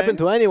 It can happen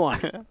to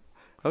anyone.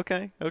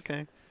 Okay.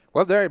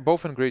 Well, they're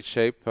both in great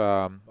shape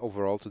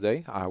overall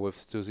today with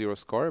 2-0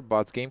 score,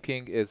 but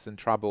GamerKing is in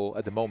trouble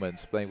at the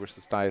moment, playing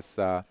versus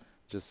Thijs,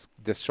 just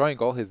destroying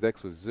all his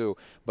decks with Zoo.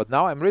 But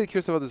now I'm really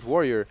curious about this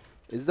Warrior.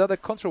 Is that a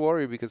contra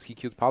warrior because he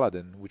killed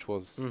Paladin, which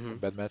was a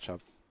bad matchup?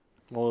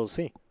 Well, we'll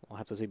see. We'll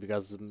have to see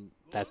because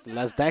that's the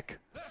last deck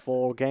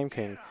for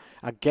GameKing.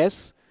 I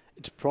guess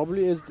it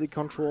probably is the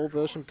control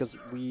version because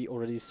we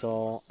already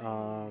saw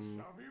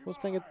who was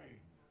playing it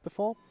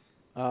before?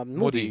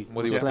 Moody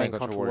was playing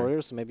Control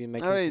Warriors, so maybe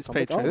making it's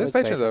Patron. It's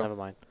Patron though. Never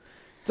mind.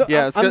 So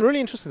yeah, I'm really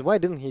interested. Why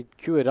didn't he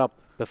queue it up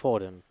before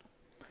then?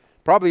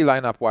 Probably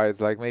lineup-wise,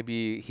 like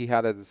maybe he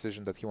had a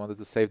decision that he wanted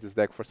to save this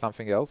deck for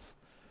something else.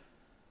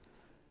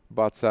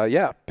 But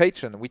yeah,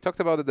 Patron, we talked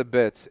about it a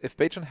bit. If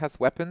Patron has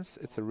weapons,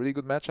 it's a really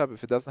good matchup.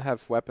 If it doesn't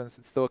have weapons,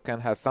 it still can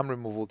have some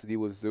removal to deal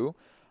with Zoo.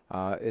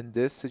 In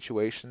this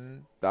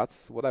situation,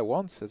 that's what I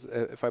want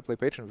if I play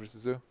Patron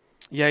versus Zoo.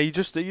 Yeah, you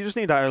just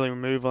need that early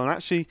removal, and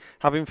actually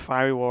having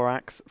Fiery War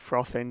Axe,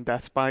 Frothing,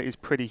 Deathbite is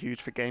pretty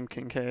huge for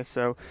GameKing here.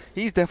 So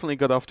he's definitely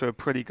got off to a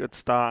pretty good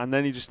start, and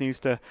then he just needs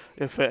to,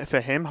 for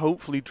him,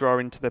 hopefully draw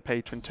into the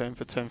Patron turn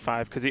for turn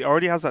 5 because he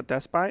already has that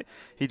Deathbite.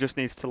 He just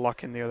needs to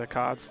lock in the other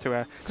cards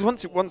to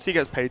because once he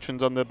gets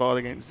Patrons on the board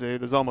against Zoo,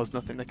 there's almost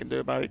nothing they can do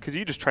about it because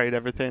you just trade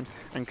everything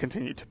and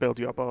continue to build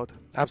your board.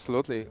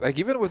 Absolutely. Like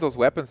even with those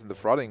weapons and the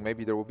Frothing,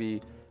 maybe there will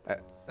be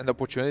an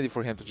opportunity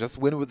for him to just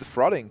win with the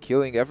Frothing,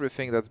 killing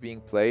everything that's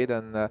being played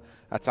and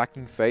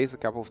attacking phase a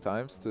couple of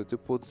times to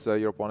put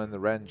your opponent in the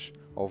range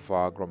of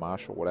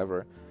Grommash or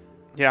whatever.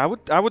 Yeah,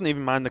 I wouldn't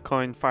even mind the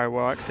coin Fire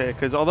War Axe here,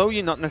 because although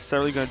you're not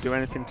necessarily going to do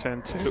anything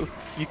turn 2,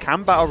 you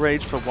can Battle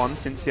Rage for 1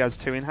 since he has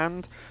 2 in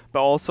hand,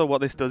 but also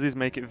what this does is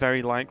make it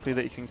very likely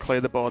that you can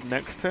clear the board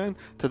next turn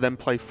to then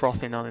play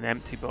Frothing on an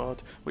empty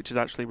board, which is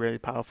actually really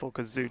powerful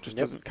because Zoo just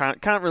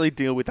can't really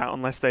deal with that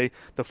unless the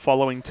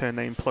following turn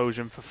they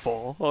Implosion for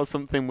 4 or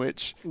something,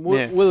 which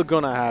will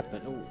gonna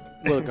happen.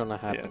 Will gonna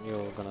happen. Yeah.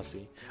 You're gonna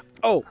see.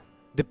 Oh,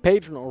 the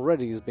Patron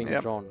already is being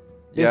drawn.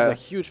 This is a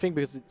huge thing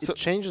because it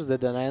changes the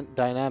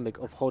dynamic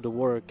of how the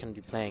warrior can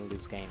be playing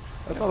this game.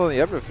 That's not only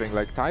everything.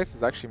 Like Thijs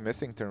is actually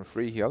missing turn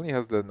 3. He only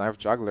has the Knife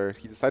Juggler.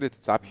 He decided to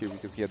tap here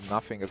because he had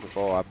nothing as a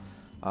follow-up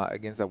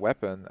against that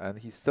weapon, and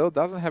he still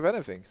doesn't have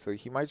anything. So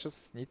he might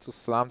just need to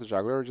slam the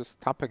Juggler or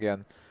just tap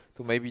again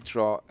to maybe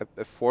draw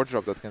a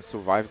 4-drop that can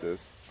survive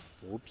this.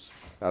 Whoops.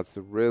 That's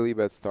a really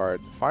bad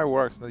start.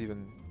 Fireworks not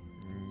even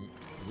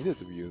needed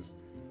to be used.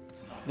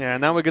 Yeah,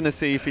 now we're going to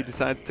see if he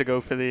decides to go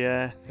for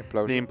the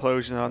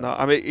implosion or not.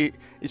 I mean,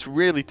 it's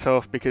really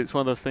tough because it's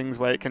one of those things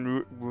where it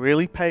can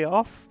really pay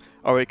off,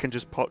 or it can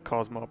just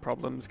cause more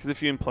problems. Because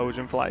if you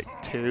implosion for like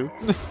 2,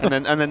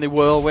 and then the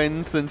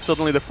whirlwind, then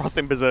suddenly the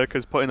Frothing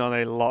Berserker's putting on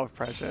a lot of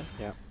pressure.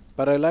 Yeah,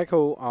 but I like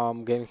how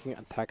GamerKing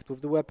attacked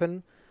with the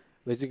weapon,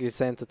 basically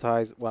saying to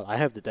Thijs, well, I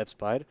have the Depth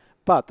Bite,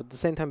 but at the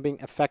same time being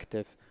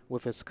effective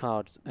with his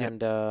cards,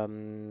 and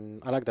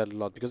I like that a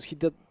lot because he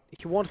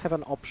won't have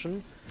an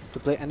option to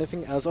play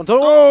anything else until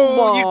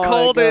you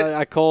called it.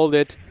 I called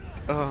it.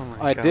 Oh my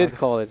God. I did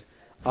call it.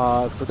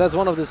 So that's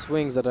one of the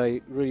swings that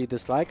I really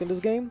dislike in this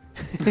game.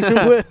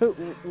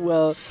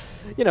 Well,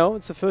 you know,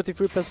 it's a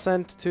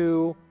 33%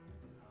 to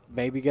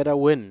maybe get a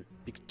win,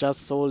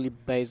 just solely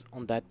based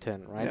on that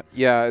turn, right?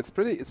 Yeah, it's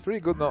pretty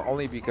good not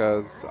only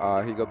because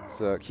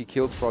he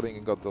killed Frothing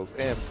and got those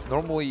imps.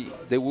 Normally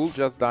they will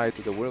just die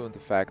to the whirlwind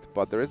effect,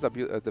 but there is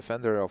a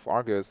defender of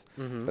Argus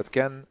that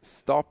can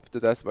stop the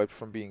Deathbite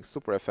from being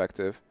super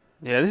effective.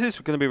 Yeah, this is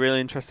going to be really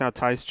interesting how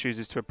Thijs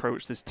chooses to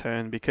approach this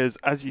turn because,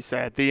 as you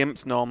said, the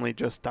imps normally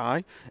just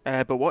die.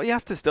 But what he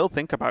has to still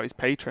think about is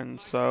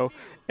patrons. So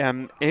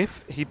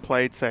if he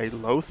played, say,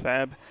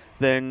 Lotheb,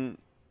 then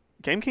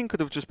GameKing could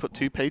have just put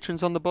 2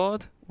 patrons on the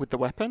board with the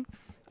weapon.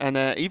 And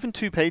even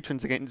 2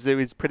 patrons against Zoo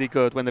is pretty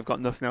good when they've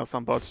got nothing else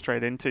on board to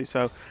trade into.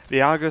 So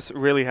the Argus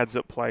really heads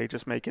up play,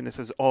 just making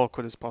this as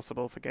awkward as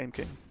possible for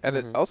GameKing. And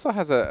it also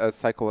has a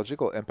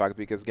psychological impact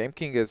because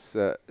GameKing is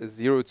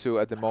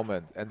 0-2 at the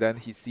moment, and then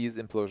he sees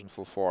Implosion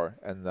for 4.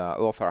 And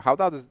Lothar, how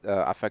does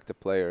that affect the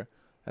player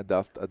at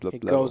that level?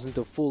 It goes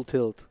into full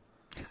tilt.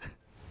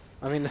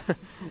 I mean,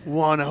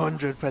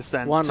 100%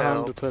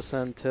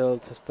 100%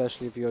 tilt,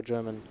 especially if you're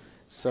German.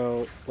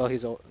 So, well,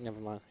 never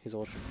mind, he's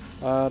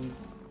Austrian.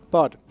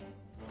 But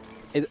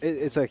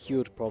it's a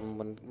huge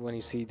problem when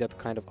you see that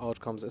kind of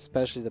outcomes,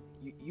 especially that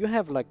you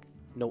have like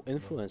no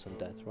influence on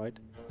that, right?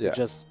 Yeah.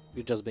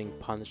 You're just being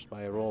punished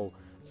by a roll,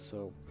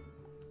 so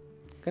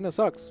kind of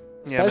sucks.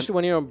 Especially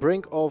when you're on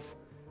brink of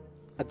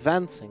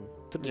advancing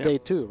to the day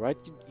 2, right?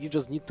 You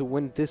just need to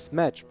win this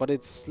match, but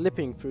it's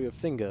slipping through your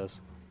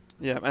fingers.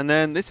 Yeah, and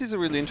then this is a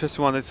really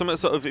interesting one. There's something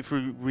sort of, if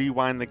we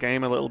rewind the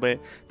game a little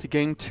bit, to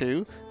game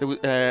 2,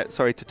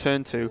 to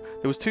turn 2,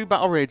 there was 2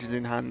 Battle Rages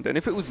in hand, and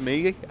if it was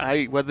me,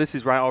 whether this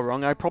is right or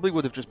wrong, I probably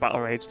would have just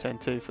Battle Rage turn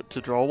 2 to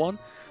draw 1,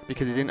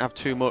 because he didn't have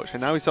too much, and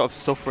now he's sort of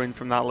suffering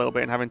from that a little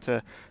bit and having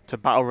to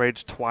Battle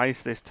Rage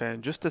twice this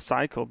turn, just to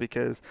cycle,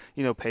 because,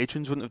 you know,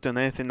 patrons wouldn't have done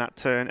anything that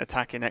turn,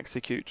 attack and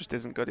execute just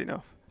isn't good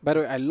enough. By the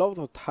way, I love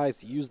how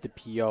Thijs used the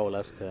PO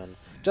last turn,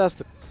 just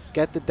to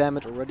get the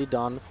damage already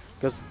done,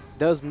 because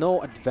there's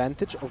no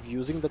advantage of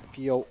using that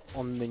PO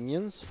on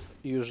minions,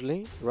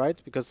 usually, right?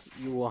 Because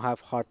you will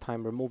have hard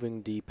time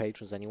removing the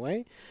patrons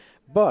anyway.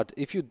 But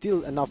if you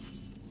deal enough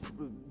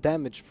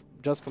damage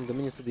just from the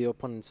minions to the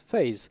opponent's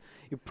face,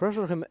 you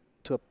pressure him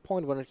to a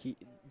point where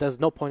there's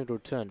no point of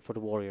return for the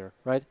warrior,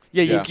 right?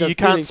 Yeah, Yeah. you Just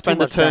can't dealing spend too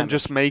the much turn damage.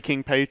 just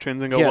making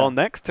patrons and go, Yeah. well,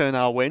 next turn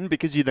I'll win,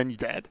 because then you're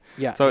dead.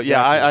 Yeah. So yeah,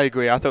 exactly. I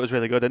agree. I thought it was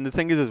really good. And the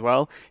thing is as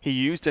well, he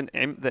used an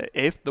imp that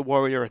if the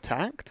warrior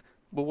attacked,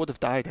 well, would have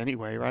died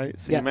anyway, right?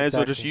 So Yeah, you may as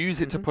well just exactly.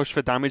 use it to Mhm. push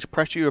for damage,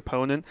 pressure your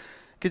opponent.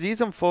 Because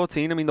he's on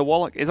 14. I mean, the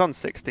Warlock is on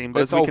 16,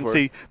 but It's as we can over.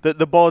 see,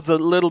 the board's a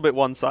little bit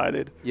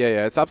one-sided.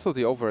 Yeah, it's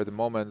absolutely over at the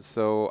moment.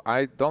 So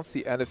I don't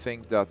see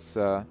anything that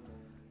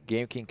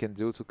GameKing can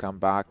do to come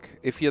back.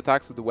 If he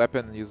attacks with the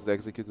weapon and uses the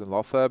Execute on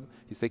Lothab,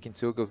 he's taking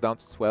 2, goes down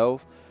to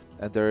 12,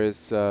 and there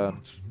is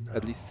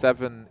at least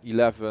 7,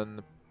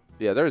 11.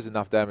 Yeah, there is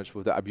enough damage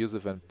with the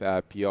abusive and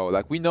PO.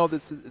 Like, we know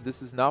this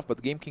is enough,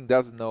 but GameKing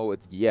doesn't know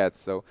it yet,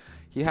 so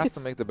he has to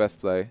It's make the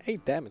best play.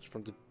 8 damage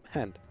from the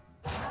hand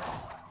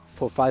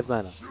for 5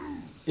 mana.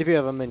 If you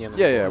have a minion.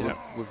 Yeah,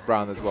 with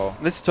Brown as well.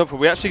 This is tough. Are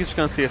we actually just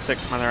going to see a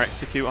 6-mana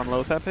execute on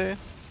Lothab here?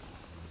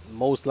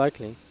 Most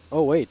likely.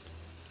 Oh, wait.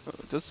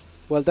 Just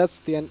Well, that's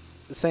the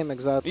same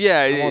exact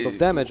yeah, amount of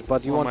damage,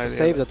 but you one want way to or the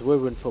save other. that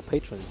whirlwind for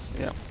patrons.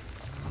 Yeah.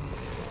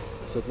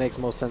 So it makes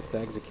more sense to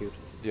execute.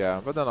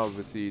 Yeah, but then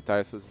obviously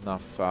Thijs is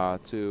enough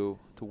to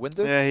win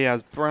this. Yeah, he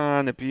has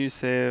Bran,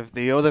 Abusive,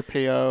 the other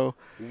PO.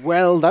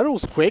 Well, that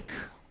was quick,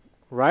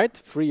 right?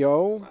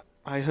 3-0.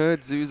 I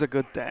heard Zoo's a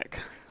good deck.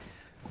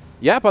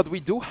 Yeah, but we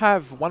do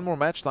have one more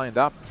match lined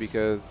up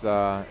because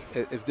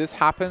if this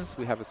happens,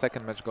 we have a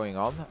second match going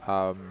on.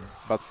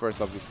 But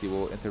first, obviously,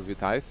 we'll interview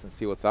Thijs and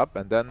see what's up.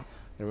 And then,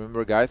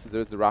 remember, guys,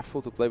 there's the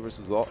raffle to play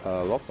versus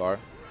Lothar.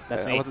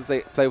 That's I me. want to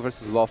say play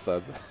versus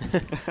Lothab.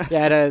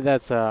 Yeah,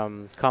 that's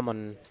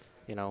common,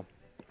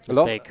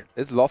 mistake.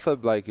 Is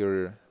Lothab like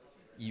your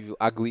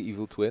ugly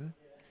evil twin?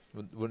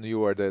 When you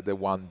were the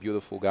one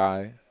beautiful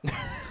guy?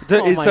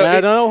 Oh my God,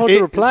 I don't know how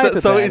to reply to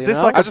so that, is you this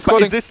know? like I'm just is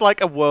quoting- this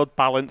like a world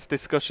balance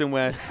discussion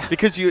where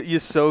because you're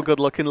so good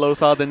looking,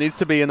 Lothar, there needs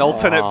to be an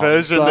alternate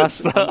version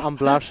that's I'm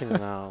blushing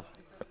now.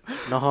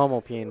 No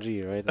homo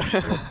PNG, right?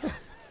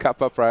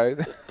 Kappa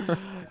Pride.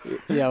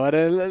 Yeah, but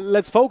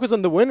let's focus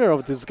on the winner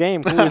of this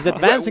game, who is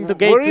advancing to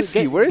Where is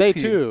he? Where is day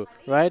he? 2,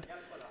 right?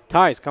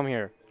 Thijs, come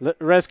here.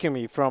 Rescue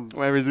me from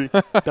where is he?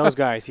 those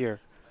guys here.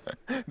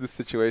 This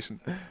situation.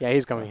 Yeah,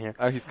 he's coming here.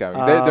 Oh, he's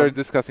coming. They're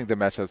discussing the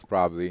matchups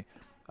probably.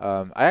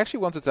 I actually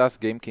wanted to ask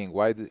GameKing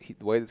why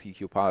did he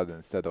queue Paladin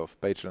instead of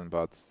Patron,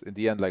 but in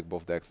the end, like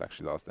both decks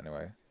actually lost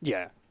anyway.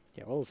 Yeah,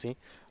 we'll see.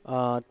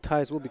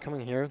 Thijs will be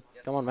coming here.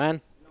 Come on,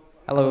 man.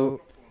 Hello.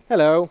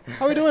 Hello.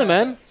 How are you doing,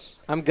 man?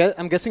 I'm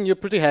guessing you're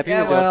pretty happy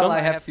Yeah, with the well,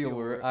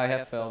 outcome. I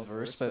have felt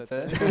worse, but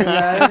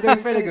I'm doing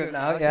pretty good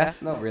now. Yeah,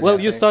 not really. Well,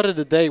 I you think. started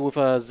the day with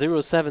a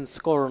 0-7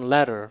 score on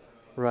ladder,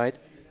 right?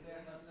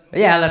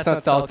 Yeah, let's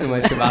not talk too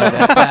much about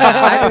that.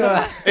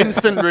 I do,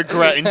 Instant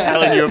regret in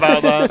telling you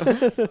about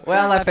that.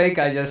 well, I think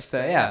I just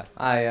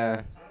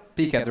I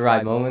peak at the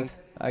right moment,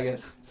 I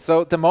guess.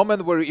 So the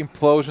moment where you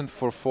implosion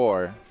for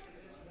 4.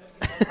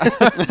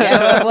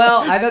 Yeah,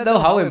 well, I don't know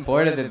how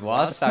important it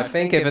was. I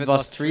think if it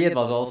was 3, it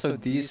was also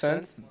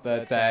decent.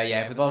 But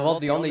yeah, if it was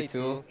the only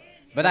 2,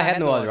 but I had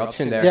no other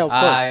option there. Yeah, of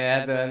course. I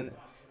had a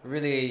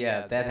really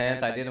dead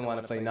hand. I didn't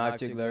want to play Knife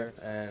Jiggler,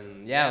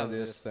 and yeah,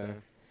 just.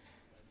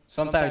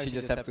 Sometimes you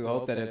just have to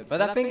hope that it.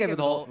 But I think if it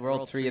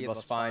World 3, it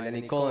was fine, and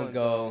he couldn't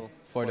go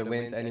for the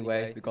wind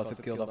anyway because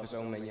it killed off his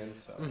own minions.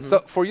 So. Mhm. So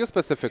for you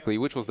specifically,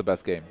 which was the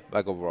best game,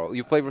 like overall?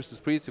 You play versus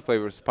Priest, you play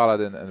versus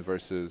Paladin, and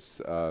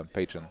versus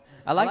Patron.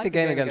 I like the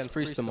game against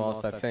Priest the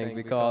most, I think,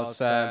 because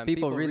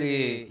people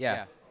really,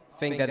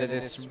 think that it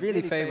is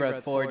really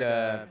favorite for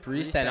the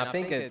Priest, and I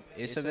think it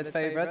is a bit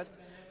favorite.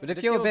 But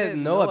if you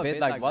know a bit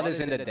like what is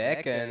in the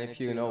deck, and if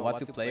you know what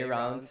to play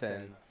around,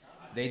 and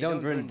they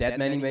don't run that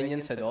many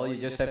minions at all, you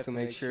just have to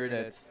make sure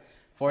that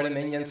for the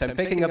minions, and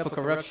picking up a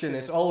corruption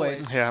is always,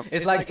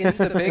 it's like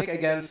insta-pick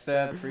against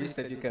Priest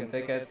if you can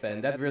pick it,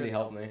 and that really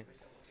helped me.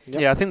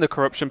 Yep. Yeah, I think the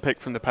corruption pick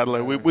from the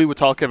peddler, we were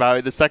talking about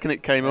it. The second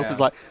it came up, it was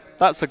like,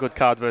 that's a good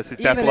card versus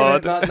Even if Deathlord.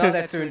 it's not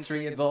at turn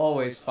 3, it will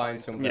always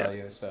find some Yeah.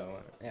 value, so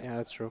Yeah,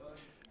 that's true.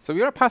 So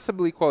you're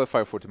passably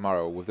qualified for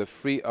tomorrow with a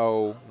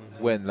 3-0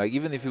 win. Like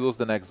even if you lose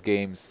the next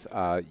games,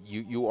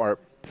 you are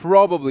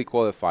probably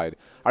qualified.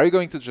 Are you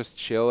going to just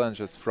chill and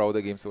just throw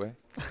the games away?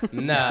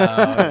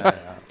 No.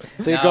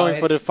 So you're No, going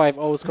for the it's-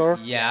 5-0 score?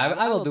 Yeah,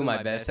 I will do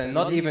my best, and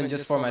not even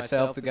just for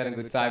myself to get a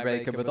good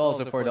tiebreaker, but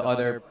also for the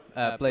other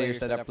players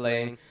that are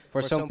playing.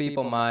 For some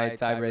people, my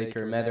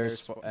tiebreaker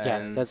matters.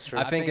 And that's true.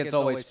 I think it's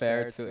always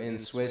fair to in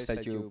Swiss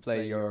that you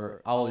play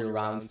all your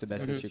rounds the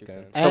best as you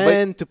can. So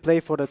And to play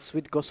for that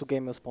sweet Gosu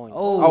Gamers points.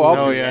 Oh,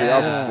 obviously, yeah.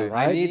 obviously.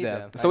 Right? I need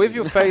them. So if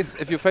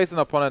you face an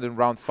opponent in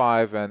round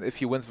 5 and if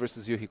he wins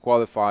versus you, he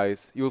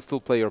qualifies, you will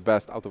still play your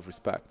best out of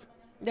respect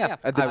yeah,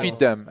 and I defeat will.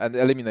 them and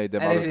eliminate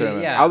them And out of if the he-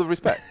 tournament yeah. out of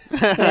respect.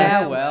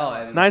 Yeah, well.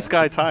 And Nice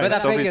guy Thijs, But I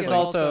think obviously. it's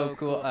also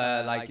cool,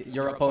 like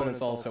your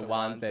opponents also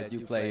want that you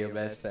play your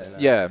best. And,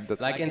 Yeah,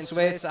 that's like in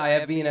Swiss, I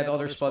have been at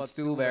other spots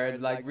too where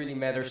it like really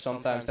matters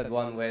sometimes that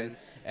one win,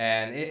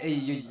 and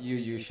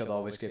you should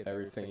always give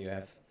everything you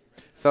have.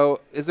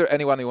 So is there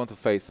anyone you want to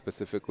face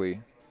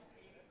specifically?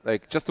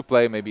 Like just to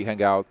play, maybe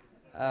hang out?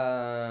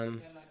 I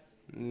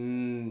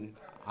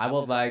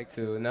would like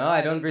to. No,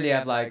 I don't really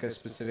have like a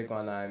specific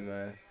one.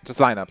 Just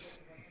lineups.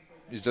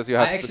 You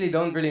have I actually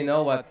don't really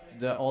know what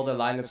all the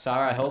lineups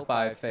are. I hope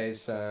I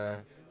face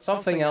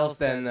something else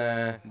than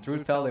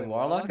Druid Paladin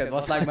Warlock. It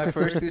was like my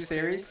first 2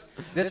 series.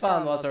 This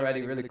one was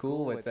already really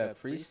cool with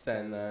Priest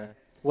and.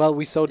 Well,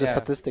 we saw the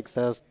statistics.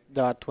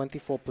 There are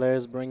 24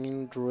 players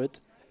bringing Druid,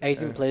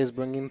 18 players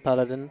bringing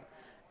Paladin,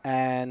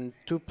 and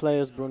 2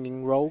 players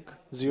bringing Rogue,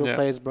 0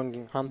 players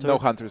bringing Hunter. No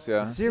Hunters,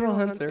 yeah. 0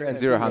 Hunter and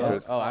 0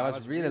 Hunters. Oh, I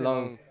was really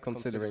long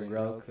considering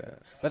Rogue,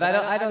 but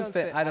I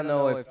don't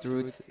know if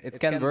Druid it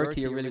can work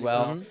here really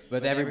well.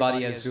 But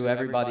everybody has Zoo,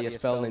 everybody has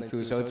Paladin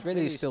too, so it's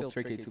really still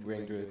tricky to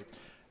bring Druid.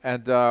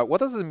 And what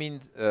does it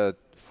mean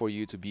for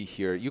you to be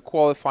here? You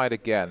qualified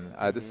again.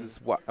 This is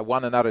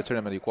one another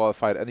tournament you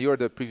qualified, and you're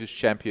the previous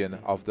champion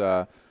of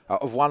the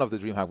of one of the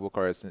DreamHack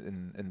Bucharest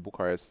in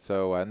Bucharest.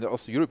 So and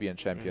also European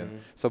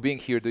champion. So being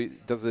here,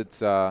 does it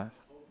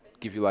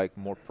give you like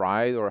more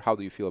pride, or how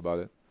do you feel about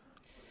it?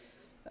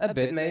 A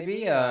bit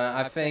maybe.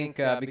 I think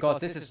because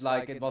this is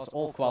like it was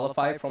all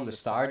qualified from the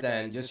start,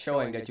 and just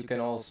showing that you can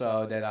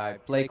also that I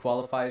play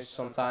qualifiers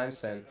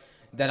sometimes and.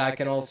 That I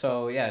can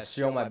also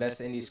show my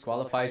best in these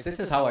qualifiers. This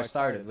is how I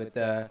started with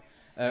the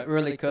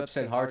early cups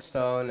in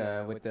Hearthstone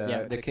with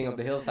the King of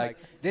the Hills. Like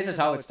this is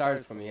how it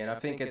started for me, and I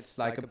think it's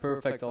like a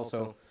perfect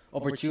also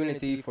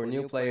opportunity for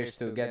new players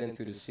to get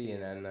into the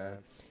scene. And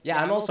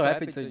I'm also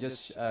happy to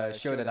just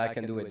show that I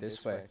can do it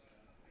this way.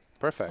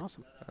 Perfect.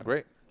 Awesome.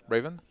 Great.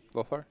 Raven,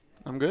 Lothar?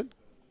 I'm good.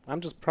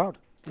 I'm just proud.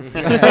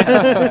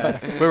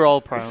 We're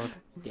all proud.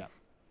 Yeah.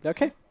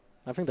 Okay.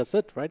 I think that's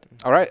it, right?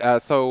 All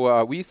right.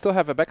 So we still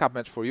have a backup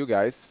match for you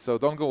guys. So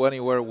don't go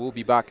anywhere. We'll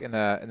be back in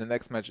the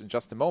next match in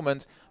just a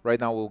moment. Right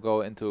now, we'll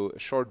go into a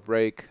short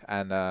break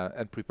and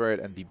prepare it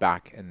and be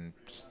back in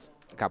just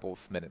a couple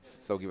of minutes.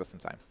 So give us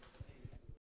some time.